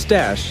behind Prince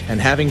Dash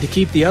and having to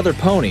keep the other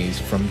ponies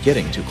from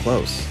getting too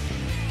close.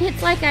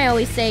 It's like I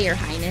always say, Your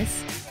Highness.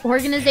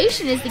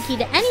 Organization is the key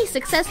to any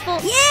successful...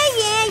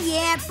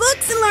 Yeah.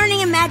 Books and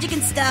learning and magic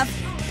and stuff.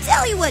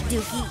 Tell you what,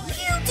 Dookie,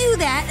 you do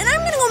that, and I'm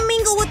gonna go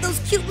mingle with those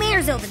cute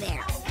mares over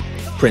there.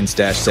 Prince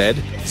Dash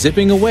said,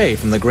 zipping away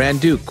from the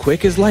Grand Duke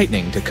quick as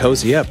lightning to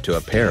cozy up to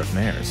a pair of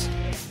mares.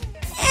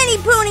 Any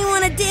pony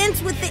want to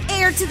dance with the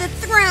heir to the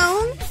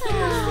throne?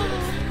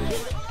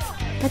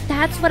 But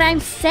that's what I'm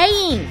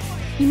saying.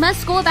 You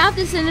must go about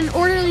this in an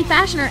orderly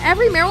fashion or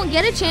every mare will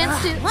get a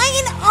chance to...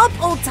 Lighten up,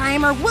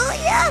 old-timer, will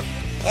ya?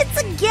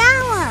 It's a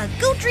gala.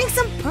 Go drink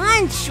some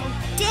punch or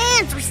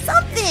dance or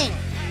something.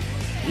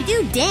 You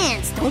do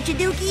dance, don't you,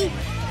 Dookie?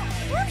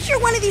 I'm sure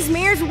one of these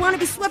mares will want to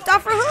be swept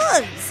off her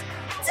hooves.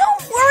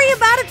 Don't worry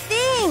about a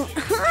thing.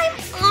 I'm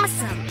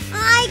awesome.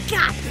 I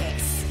got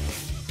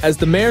this. As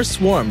the mares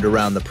swarmed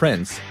around the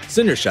prince,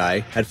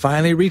 Cindershy had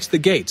finally reached the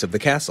gates of the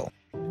castle.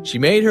 She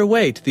made her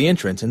way to the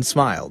entrance and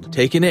smiled,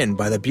 taken in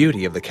by the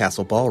beauty of the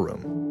castle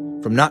ballroom.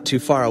 From not too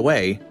far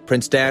away,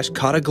 Prince Dash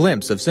caught a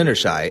glimpse of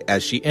Cindershy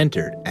as she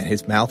entered, and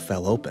his mouth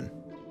fell open.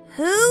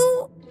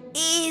 Who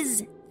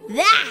is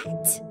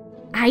that?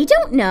 I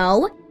don't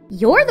know.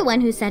 You're the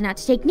one who said not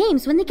to take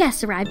names when the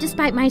guests arrived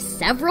despite my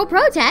several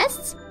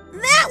protests.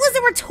 That was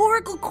a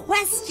rhetorical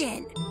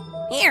question.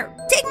 Here,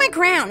 take my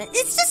crown.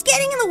 It's just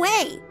getting in the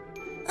way.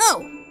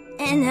 Oh,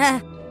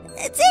 and,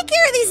 take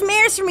care of these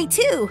mares for me,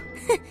 too.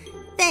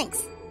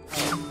 Thanks.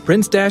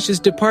 Prince Dash's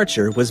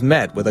departure was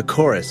met with a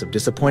chorus of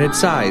disappointed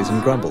sighs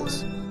and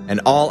grumbles,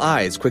 and all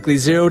eyes quickly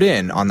zeroed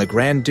in on the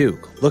Grand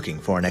Duke, looking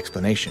for an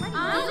explanation.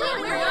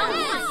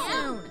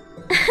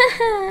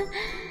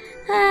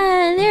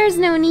 There's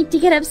no need to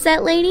get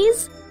upset,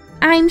 ladies.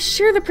 I'm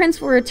sure the prince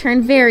will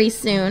return very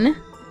soon.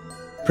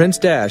 Prince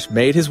Dash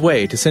made his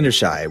way to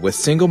Cindershy with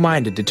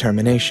single-minded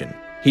determination.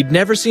 He'd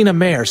never seen a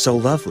mare so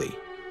lovely.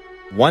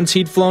 Once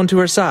he'd flown to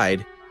her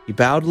side, he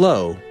bowed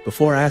low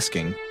before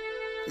asking,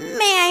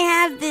 May I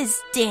have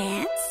this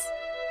dance?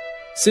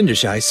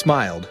 Cindershy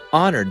smiled,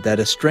 honored that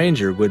a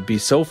stranger would be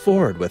so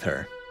forward with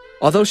her.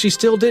 Although she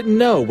still didn't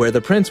know where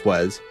the prince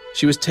was,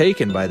 she was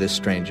taken by this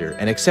stranger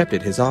and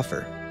accepted his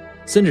offer.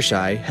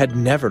 Cindershy had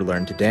never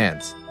learned to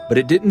dance, but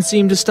it didn't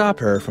seem to stop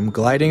her from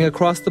gliding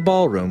across the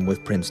ballroom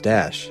with Prince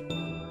Dash.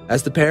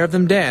 As the pair of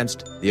them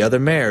danced, the other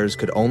mares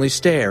could only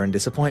stare in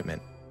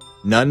disappointment.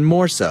 None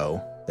more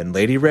so than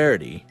Lady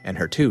Rarity and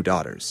her 2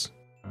 daughters.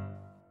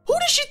 Who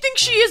does she think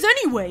she is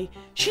anyway?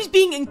 She's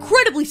being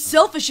incredibly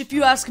selfish if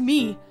you ask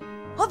me.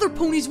 Other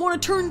ponies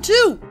want to turn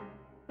too.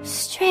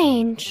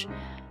 Strange.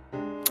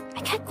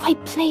 I can't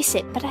quite place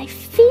it, but I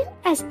feel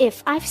as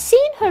if I've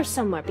seen her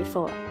somewhere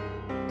before.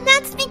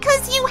 That's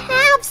because you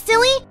have,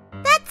 silly.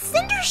 That's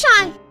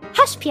Cindershy.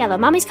 Hush, Pielo,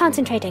 Mommy's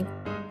concentrating.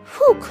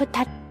 Who could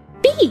that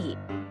be?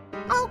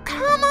 Oh,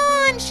 come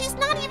on. She's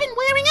not even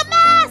wearing a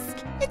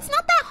mask. It's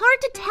not that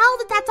hard to tell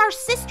that that's our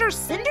sister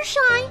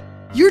Cindershy.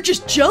 You're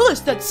just jealous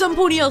that some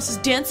pony else is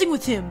dancing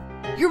with him.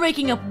 You're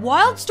making up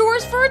wild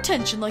stories for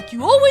attention like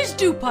you always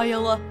do,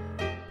 Paella.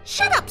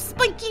 Shut up,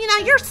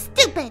 Spunkina. You're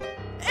stupid.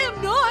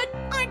 Am not.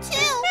 Aren't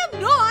you?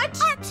 Am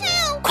not. Aren't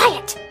you?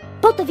 Quiet!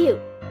 Both of you.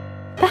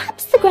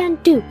 Perhaps the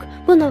Grand Duke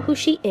will know who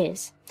she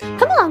is.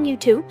 Come along, you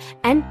two,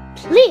 and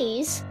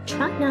please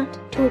try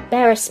not to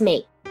embarrass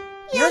me.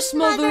 Yes,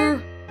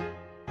 Mother.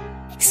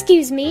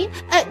 Excuse me,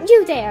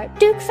 you there,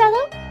 Duke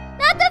fellow?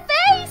 Not the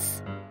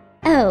face!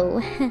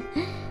 Oh,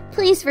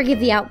 please forgive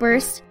the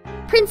outburst.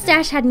 Prince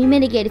Dash had me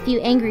mitigate a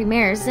few angry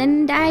mares,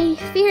 and I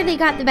fear they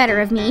got the better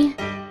of me.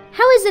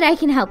 How is it I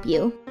can help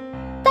you?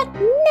 That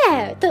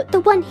mare, the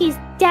one he's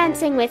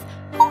dancing with,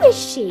 who is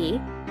she?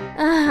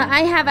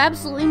 I have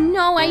absolutely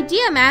no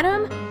idea,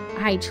 madam.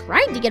 I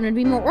tried to get him to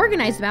be more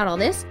organized about all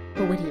this,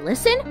 but would he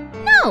listen?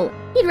 No,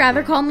 he'd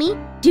rather call me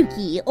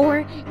Dookie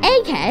or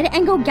Egghead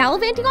and go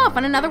gallivanting off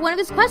on another one of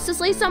his quests to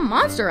slay some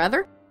monster or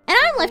other, and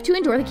I'm left to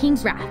endure the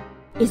king's wrath.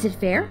 Is it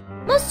fair?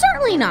 Most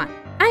certainly not.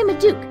 I'm a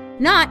duke,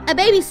 not a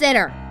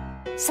babysitter.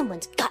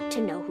 Someone's got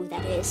to know who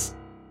that is.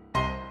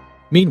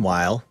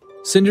 Meanwhile,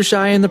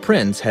 Cindershy and the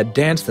prince had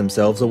danced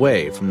themselves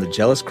away from the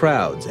jealous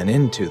crowds and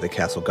into the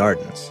castle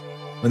gardens.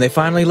 When they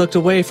finally looked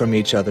away from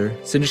each other,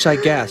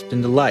 Cindershy gasped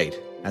in delight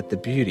at the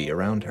beauty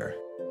around her.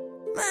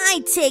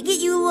 I take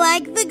it you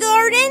like the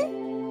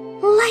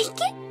garden? Like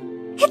it?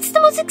 It's the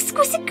most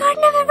exquisite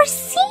garden I've ever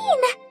seen.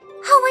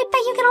 Oh, I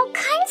bet you get all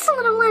kinds of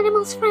little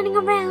animals running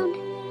around.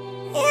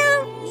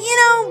 Yeah,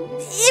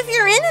 if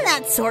you're into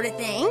that sort of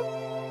thing.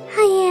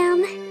 I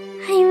am.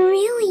 I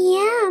really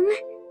am.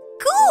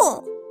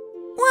 Cool.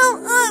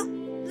 Well,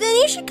 then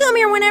you should come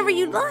here whenever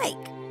you'd like.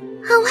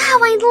 Oh,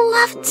 how I'd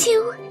love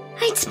to.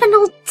 I'd spend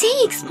all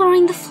day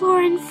exploring the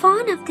flora and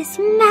fauna of this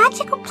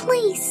magical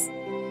place.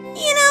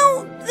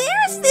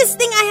 There's this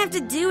thing I have to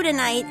do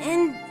tonight,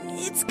 and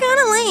it's kind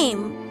of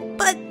lame.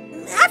 But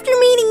after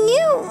meeting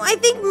you, I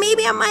think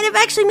maybe I might have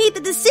actually made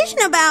the decision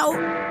about...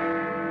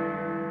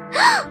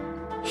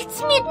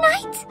 It's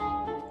midnight?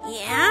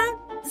 Yeah?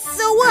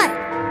 So what?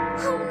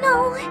 Oh,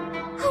 no.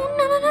 Oh,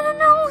 no.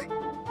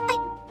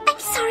 I'm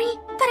sorry,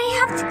 but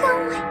I have to go.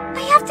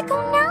 I have to go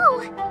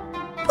now.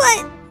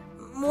 But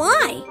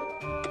why?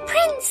 The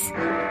prince.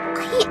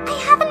 I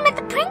haven't met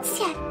the prince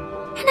yet,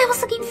 and I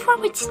was looking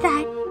forward to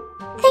that.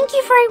 Thank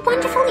you for a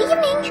wonderful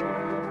evening.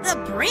 The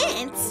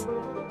prince?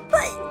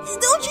 But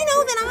don't you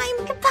know that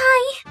I'm...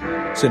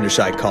 Goodbye.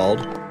 Cindershy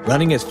called,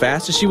 running as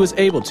fast as she was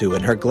able to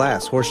in her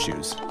glass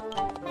horseshoes.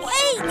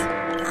 Wait!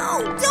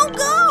 No, don't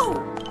go!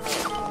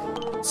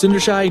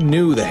 Cindershy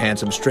knew the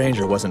handsome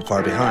stranger wasn't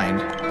far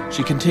behind.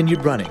 She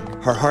continued running,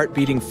 her heart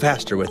beating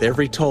faster with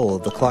every toll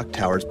of the clock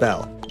tower's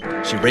bell.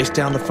 She raced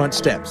down the front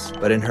steps,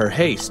 but in her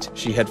haste,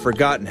 she had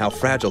forgotten how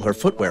fragile her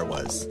footwear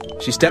was.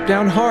 She stepped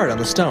down hard on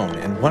the stone,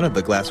 and one of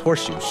the glass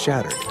horseshoes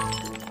shattered.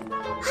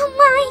 Oh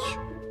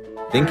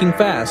my! Thinking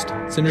fast,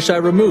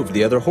 Cindershy removed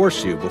the other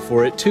horseshoe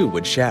before it too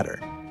would shatter.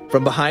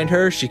 From behind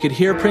her, she could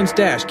hear Prince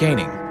Dash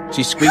gaining.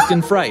 She squeaked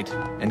in fright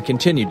and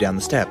continued down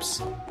the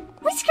steps.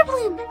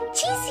 Whiskerbloom,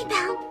 Cheesy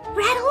Belle,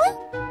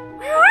 Rattaloo,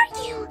 where are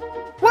you?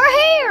 We're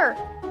here!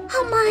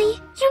 Oh my,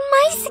 you're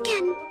mice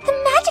again. The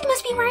magic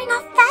must be wearing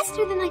off fast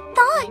faster than I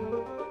thought.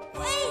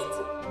 Wait!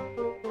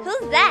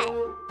 Who's that?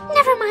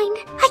 Never mind.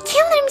 I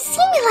can't let him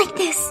see me like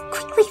this.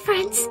 Quickly,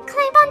 friends,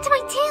 climb onto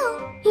my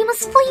tail. He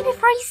must flee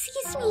before he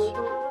sees me.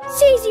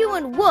 Sees you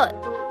in what?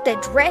 The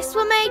dress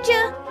we made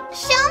you?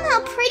 Show him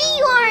how pretty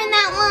you are in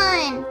that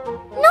one.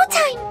 No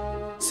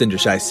time.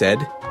 Cindershy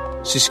said.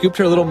 She scooped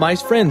her little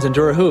mice friends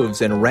into her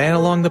hooves and ran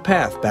along the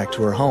path back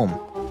to her home.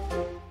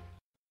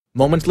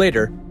 Moments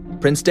later,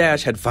 Prince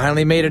Dash had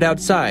finally made it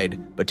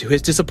outside, but to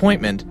his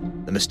disappointment,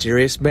 the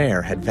mysterious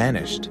mare had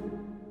vanished.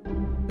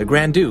 The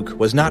Grand Duke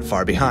was not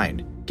far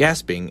behind,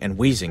 gasping and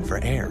wheezing for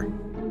air.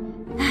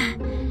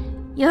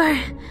 Your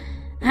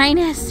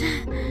Highness,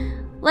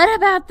 what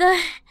about the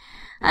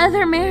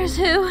other mares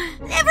who...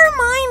 Never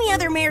mind the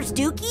other mares,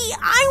 Dookie.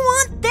 I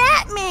want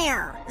that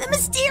mare. The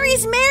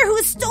mysterious mare who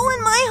has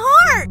stolen my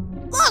heart.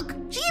 Look,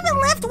 she even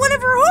left one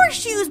of her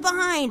horseshoes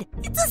behind.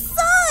 It's a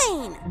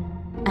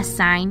sign. A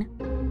sign?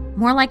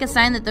 More like a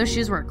sign that those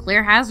shoes were a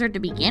clear hazard to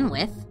begin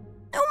with.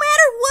 No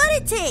matter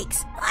what it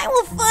takes, I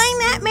will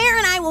find that mare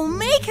and I will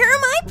make her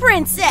my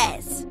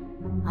princess.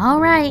 All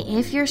right,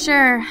 if you're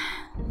sure.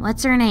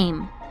 What's her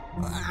name?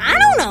 I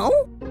don't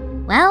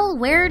know. Well,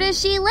 where does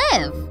she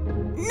live?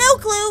 No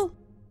clue.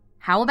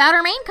 How about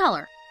her mane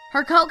color?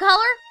 Her coat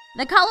color?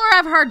 The color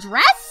of her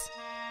dress?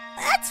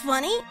 That's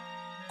funny.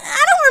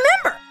 I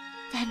don't remember.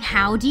 Then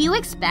how do you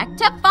expect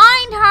to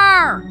find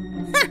her?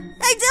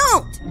 I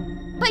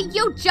don't. But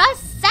you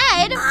just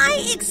said...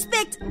 I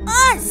expect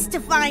us to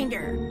find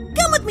her.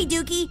 Come with me,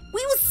 Dookie.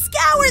 We will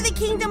scour the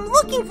kingdom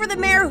looking for the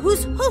mare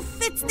whose hoof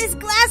fits this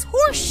glass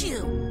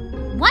horseshoe.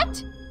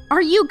 What?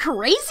 Are you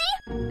crazy?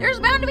 There's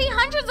bound to be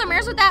hundreds of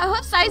mares with that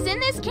hoof size in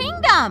this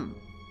kingdom.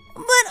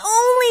 But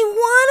only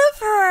one of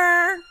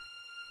her.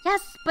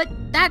 Yes, but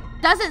that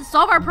doesn't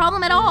solve our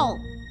problem at all.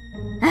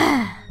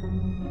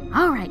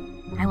 All right,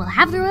 I will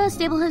have the royal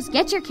stable hoofs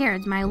get your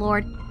carriage, my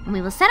lord, and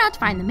we will set out to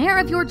find the mare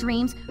of your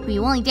dreams, who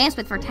you only danced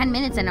with for 10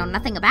 minutes and know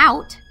nothing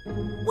about.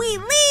 We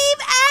leave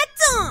at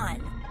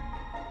dawn.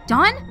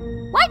 Dawn?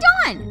 Why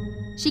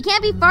dawn? She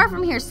can't be far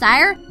from here,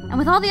 sire, and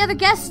with all the other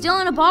guests still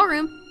in a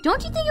ballroom,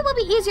 don't you think it will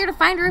be easier to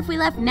find her if we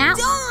left now?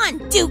 Dawn,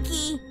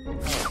 Dookie!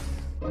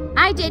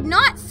 I did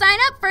not sign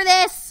up for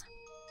this!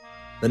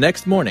 The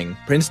next morning,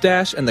 Prince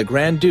Dash and the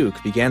Grand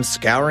Duke began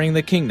scouring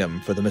the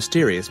kingdom for the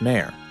mysterious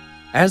mare.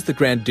 As the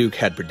Grand Duke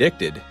had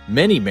predicted,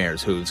 many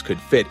mares' hooves could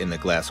fit in the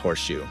glass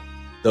horseshoe.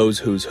 Those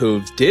whose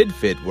hooves did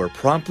fit were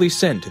promptly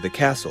sent to the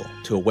castle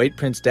to await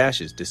Prince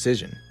Dash's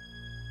decision.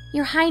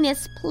 Your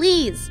Highness,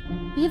 please.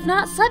 We have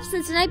not slept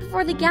since the night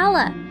before the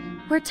gala.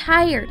 We're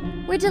tired.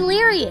 We're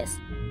delirious.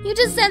 You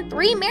just sent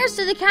 3 mares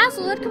to the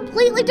castle with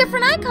completely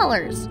different eye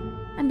colors.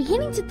 I'm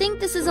beginning to think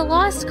this is a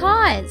lost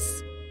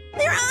cause.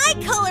 Their eye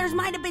colors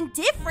might have been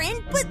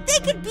different, but they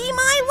could be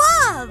my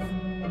love.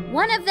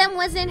 One of them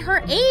was in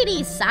her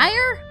 80s,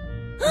 sire.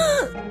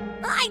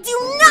 I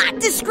do not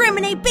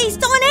discriminate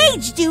based on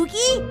age,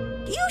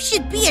 Dookie. You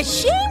should be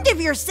ashamed of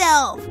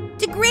yourself,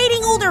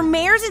 degrading older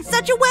mares in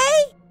such a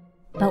way.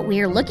 But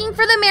we're looking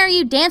for the mare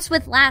you danced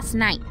with last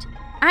night.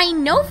 I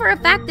know for a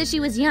fact that she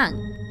was young.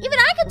 Even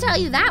I could tell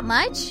you that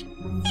much.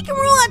 We can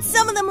rule out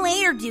some of them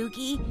later,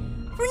 Dookie.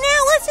 For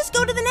now, let's just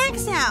go to the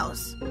next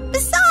house.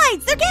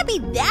 Besides, there can't be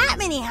that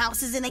many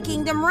houses in the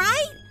kingdom,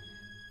 right?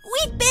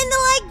 We've been to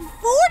like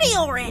 40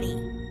 already.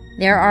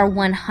 There are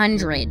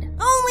 100.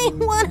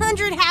 Only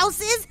 100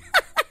 houses?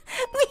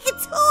 We could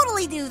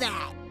totally do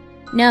that.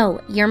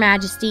 No, Your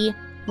Majesty.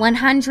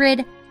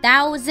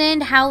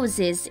 100,000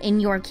 houses in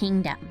your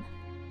kingdom.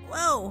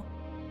 Whoa.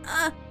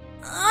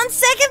 On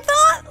second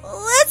thought,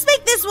 let's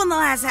make this one the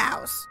last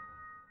house.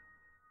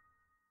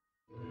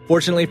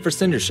 Fortunately for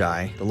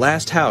Cindershy, the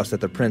last house that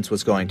the prince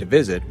was going to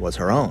visit was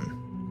her own.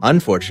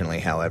 Unfortunately,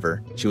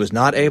 however, she was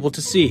not able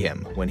to see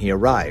him when he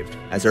arrived,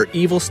 as her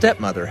evil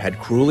stepmother had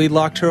cruelly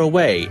locked her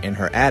away in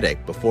her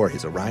attic before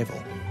his arrival.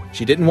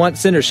 She didn't want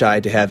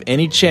Cindershy to have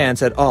any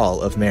chance at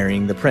all of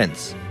marrying the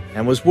prince,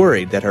 and was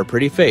worried that her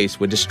pretty face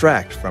would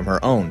distract from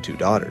her own 2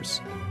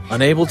 daughters.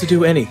 Unable to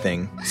do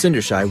anything,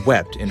 Cindershy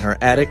wept in her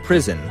attic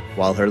prison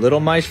while her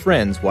little mice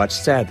friends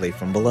watched sadly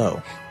from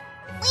below.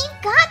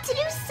 We've got to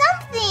do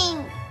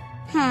something.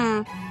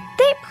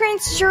 That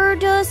prince sure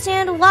does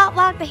sound a lot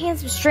like the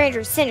handsome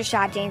stranger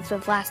Cindershy danced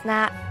with last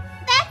night.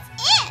 That's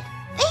it.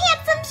 The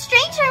handsome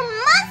stranger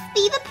must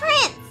be the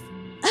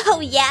prince.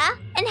 Oh, yeah?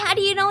 And how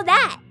do you know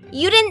that?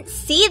 You didn't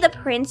see the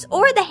prince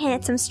or the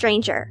handsome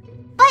stranger.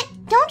 But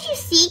don't you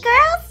see,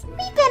 girls?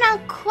 We've been on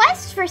a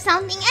quest for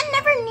something and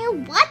never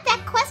knew what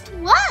that quest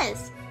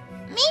was.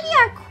 Maybe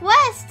our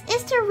quest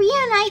is to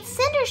reunite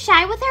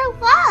Cindershy with her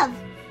love.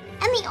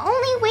 And the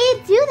only way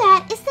to do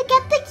that is to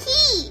get the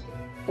key.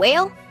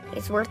 Well,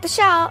 it's worth a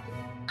shot.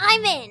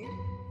 I'm in.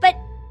 But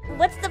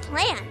what's the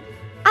plan?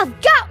 I've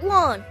got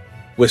one!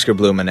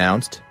 Whiskerbloom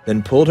announced,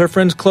 then pulled her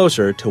friends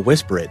closer to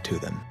whisper it to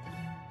them.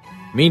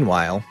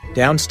 Meanwhile,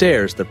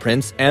 downstairs, the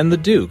prince and the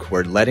duke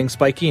were letting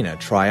Spikina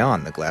try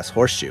on the glass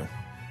horseshoe.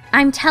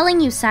 I'm telling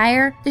you,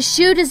 sire, the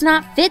shoe does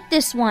not fit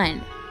this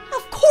one.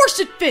 Of course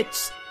it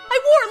fits! I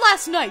wore it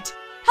last night!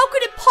 How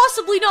could it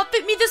possibly not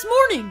fit me this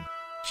morning?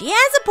 She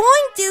has a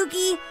point,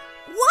 Dookie.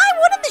 Why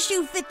wouldn't the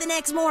shoe fit the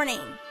next morning?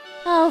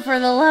 Oh, for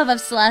the love of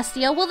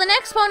Celestia, will the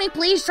next pony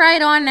please try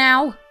it on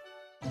now?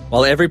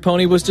 While every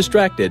pony was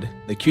distracted,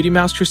 the Cutie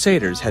Mouse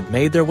Crusaders had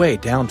made their way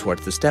down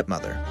towards the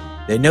stepmother.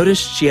 They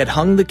noticed she had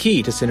hung the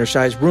key to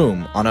Cindershy's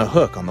room on a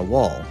hook on the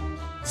wall.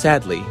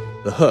 Sadly,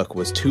 the hook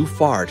was too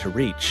far to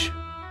reach.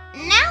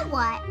 Now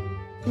what?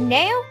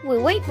 Now we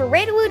wait for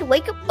Rarity to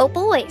wake up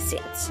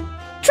opalescence.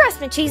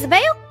 Trust me,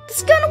 Cheesabelle, this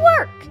is gonna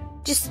work.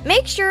 Just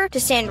make sure to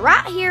stand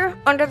right here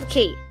under the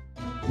key.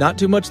 Not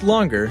too much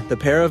longer, the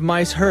pair of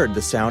mice heard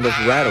the sound of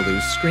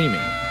Rataloo screaming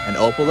and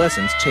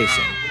Opalescence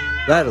chasing.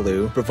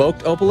 Rataloo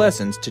provoked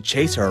Opalescence to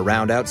chase her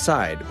around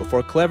outside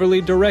before cleverly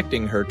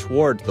directing her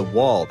toward the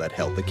wall that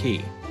held the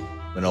key.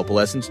 When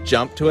Opalescence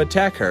jumped to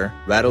attack her,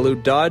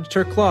 Rataloo dodged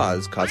her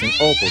claws, causing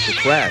Opal to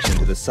crash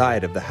into the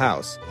side of the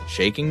house,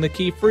 shaking the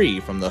key free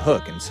from the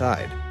hook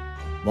inside.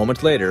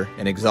 Moments later,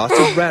 an exhausted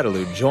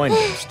Rataloo joined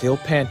them, still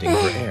panting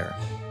for air.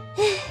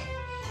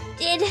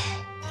 Did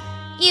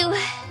you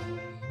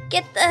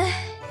get the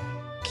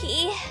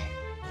key?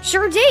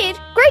 Sure did.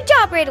 Great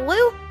job, Rarity.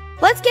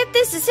 Let's get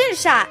this to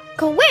Cindershy.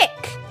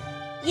 Quick!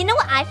 You know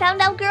what I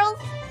found out, girls?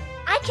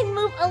 I can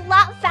move a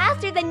lot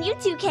faster than you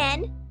two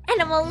can.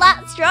 And I'm a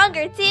lot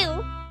stronger,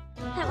 too.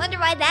 I wonder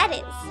why that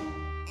is.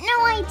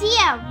 No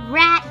idea,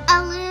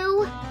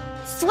 Rat-aloo.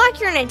 It's like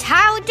you're an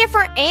entirely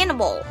different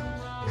animal.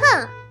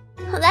 Huh.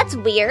 Well, that's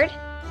weird.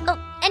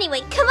 Oh,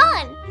 anyway, come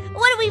on.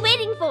 What are we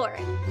waiting for?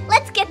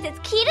 Let's get this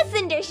key to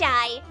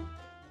Cindershy.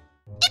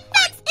 It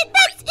fits! It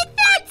fits! It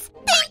fits!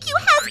 Thank you,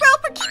 Hasbro,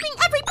 for keeping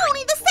every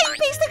pony the same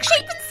basic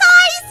shape and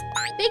size!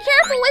 Be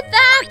careful with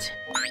that!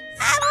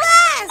 At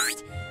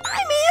last! I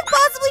may have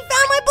possibly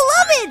found my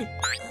beloved!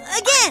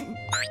 Again!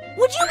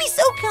 Would you be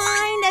so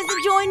kind as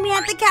to join me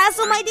at the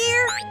castle, my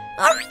dear?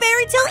 Our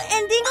fairy tale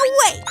ending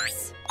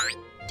awaits!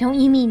 Don't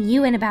you mean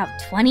you and about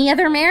 20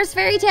 other mares'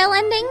 fairy tale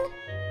ending?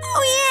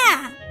 Oh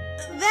yeah!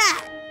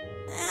 That!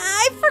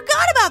 I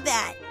forgot about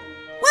that!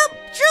 Well,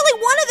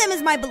 surely one of them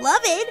is my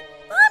beloved.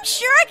 I'm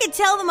sure I could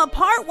tell them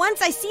apart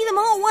once I see them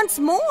all once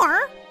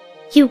more.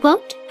 You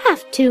won't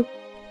have to.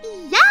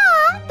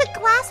 Yeah, the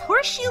glass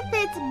horseshoe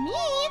fits me.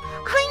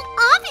 I'm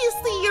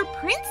obviously your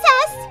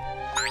princess.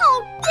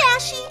 Oh,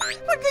 Dashy,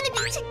 we're gonna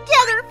be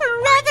together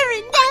forever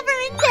and ever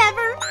and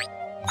ever.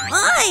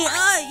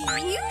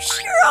 You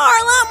sure are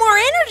a lot more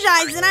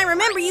energized than I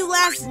remember you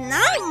last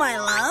night, my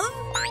love.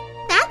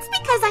 That's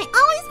because I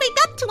always wake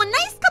up to a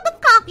nice cup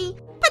of coffee.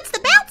 Puts the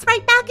bounce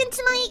right back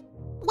into my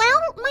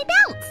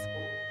bounce.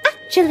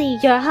 Actually,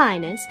 Your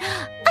Highness,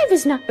 I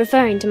was not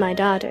referring to my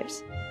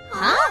daughters.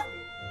 Huh?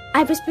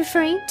 I was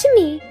referring to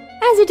me,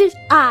 as it is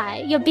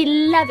I, your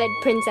beloved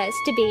princess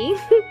to be.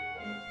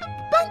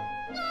 But,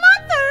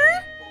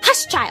 Mother!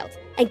 Hush, child,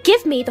 and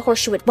give me the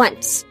horseshoe at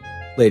once.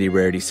 Lady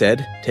Rarity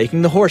said,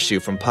 taking the horseshoe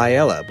from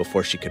Piella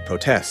before she could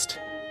protest.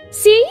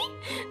 See?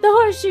 The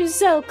horseshoe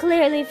so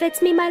clearly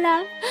fits me, my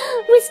love.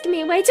 Whisk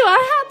me away to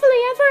our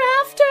happily ever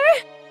after.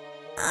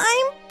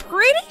 I'm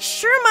pretty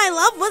sure my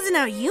love wasn't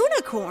a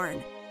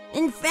unicorn.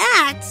 In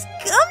fact,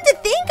 come to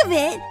think of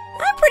it,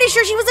 I'm pretty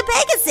sure she was a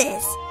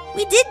Pegasus.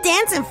 We did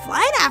dance in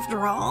flight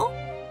after all.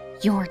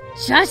 You're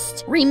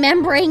just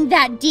remembering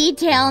that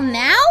detail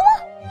now?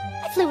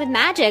 I flew with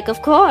magic,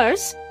 of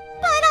course.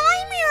 But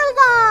I'm your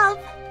love.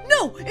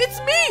 No, it's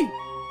me!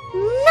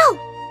 No,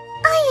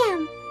 I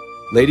am.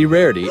 Lady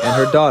Rarity and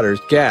her daughters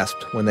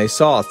gasped when they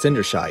saw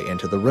Cindershy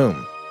enter the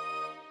room.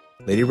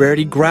 Lady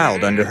Rarity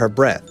growled under her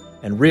breath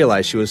and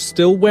realized she was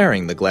still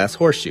wearing the glass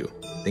horseshoe.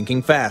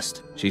 Thinking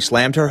fast, she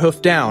slammed her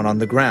hoof down on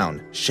the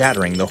ground,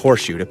 shattering the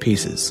horseshoe to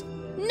pieces.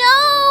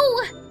 No!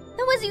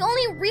 That was the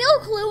only real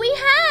clue we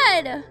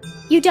had!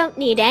 You don't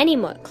need any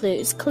more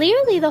clues.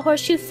 Clearly the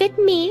horseshoe fit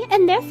me,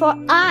 and therefore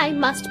I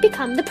must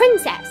become the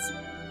princess.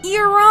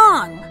 You're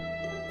wrong.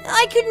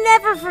 I could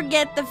never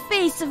forget the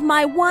face of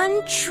my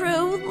one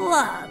true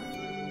love.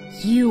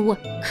 You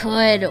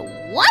could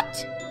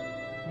what?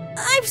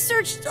 I've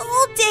searched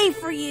all day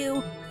for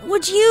you.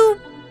 Would you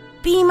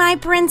be my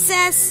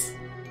princess?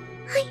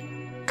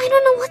 I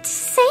don't know what to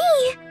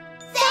say.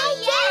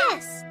 Say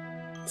yes!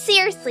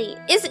 Seriously,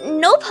 is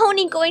no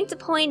pony going to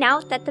point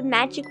out that the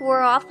magic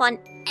wore off on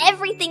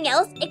everything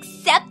else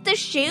except the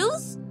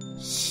shoes?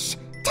 Shh!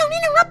 Don't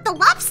interrupt the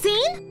love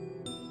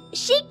scene!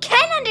 She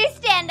can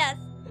understand us!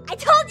 I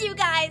told you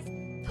guys!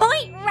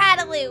 Point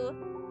Rataloo!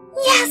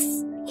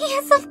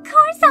 Yes, of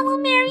course I will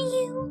marry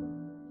you.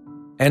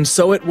 And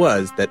so it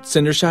was that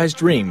Cindershy's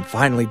dream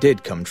finally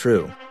did come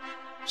true.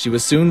 She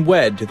was soon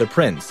wed to the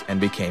prince and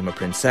became a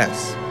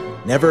princess,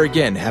 never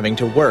again having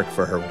to work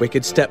for her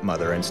wicked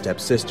stepmother and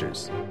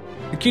stepsisters.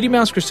 The Cutie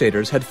Mouse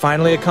Crusaders had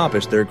finally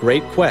accomplished their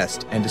great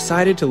quest and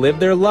decided to live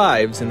their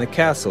lives in the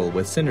castle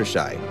with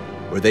Cindershy,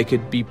 where they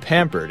could be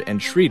pampered and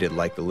treated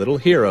like the little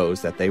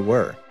heroes that they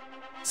were.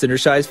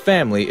 Cindershy's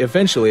family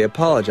eventually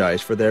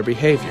apologized for their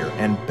behavior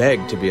and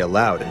begged to be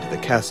allowed into the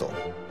castle.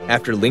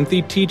 After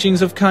lengthy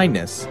teachings of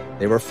kindness,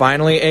 they were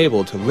finally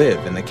able to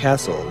live in the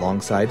castle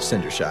alongside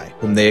Cindershy,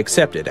 whom they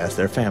accepted as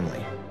their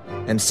family.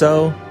 And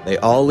so, they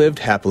all lived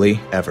happily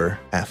ever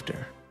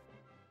after.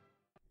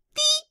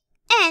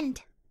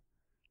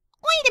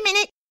 Wait a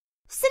minute.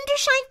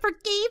 Cindershy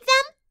forgave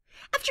them?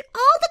 After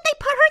all that they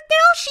put her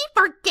through, she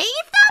forgave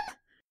them?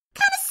 What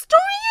kind of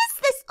story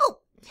is this?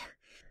 Oh,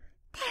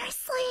 they're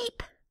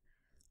asleep.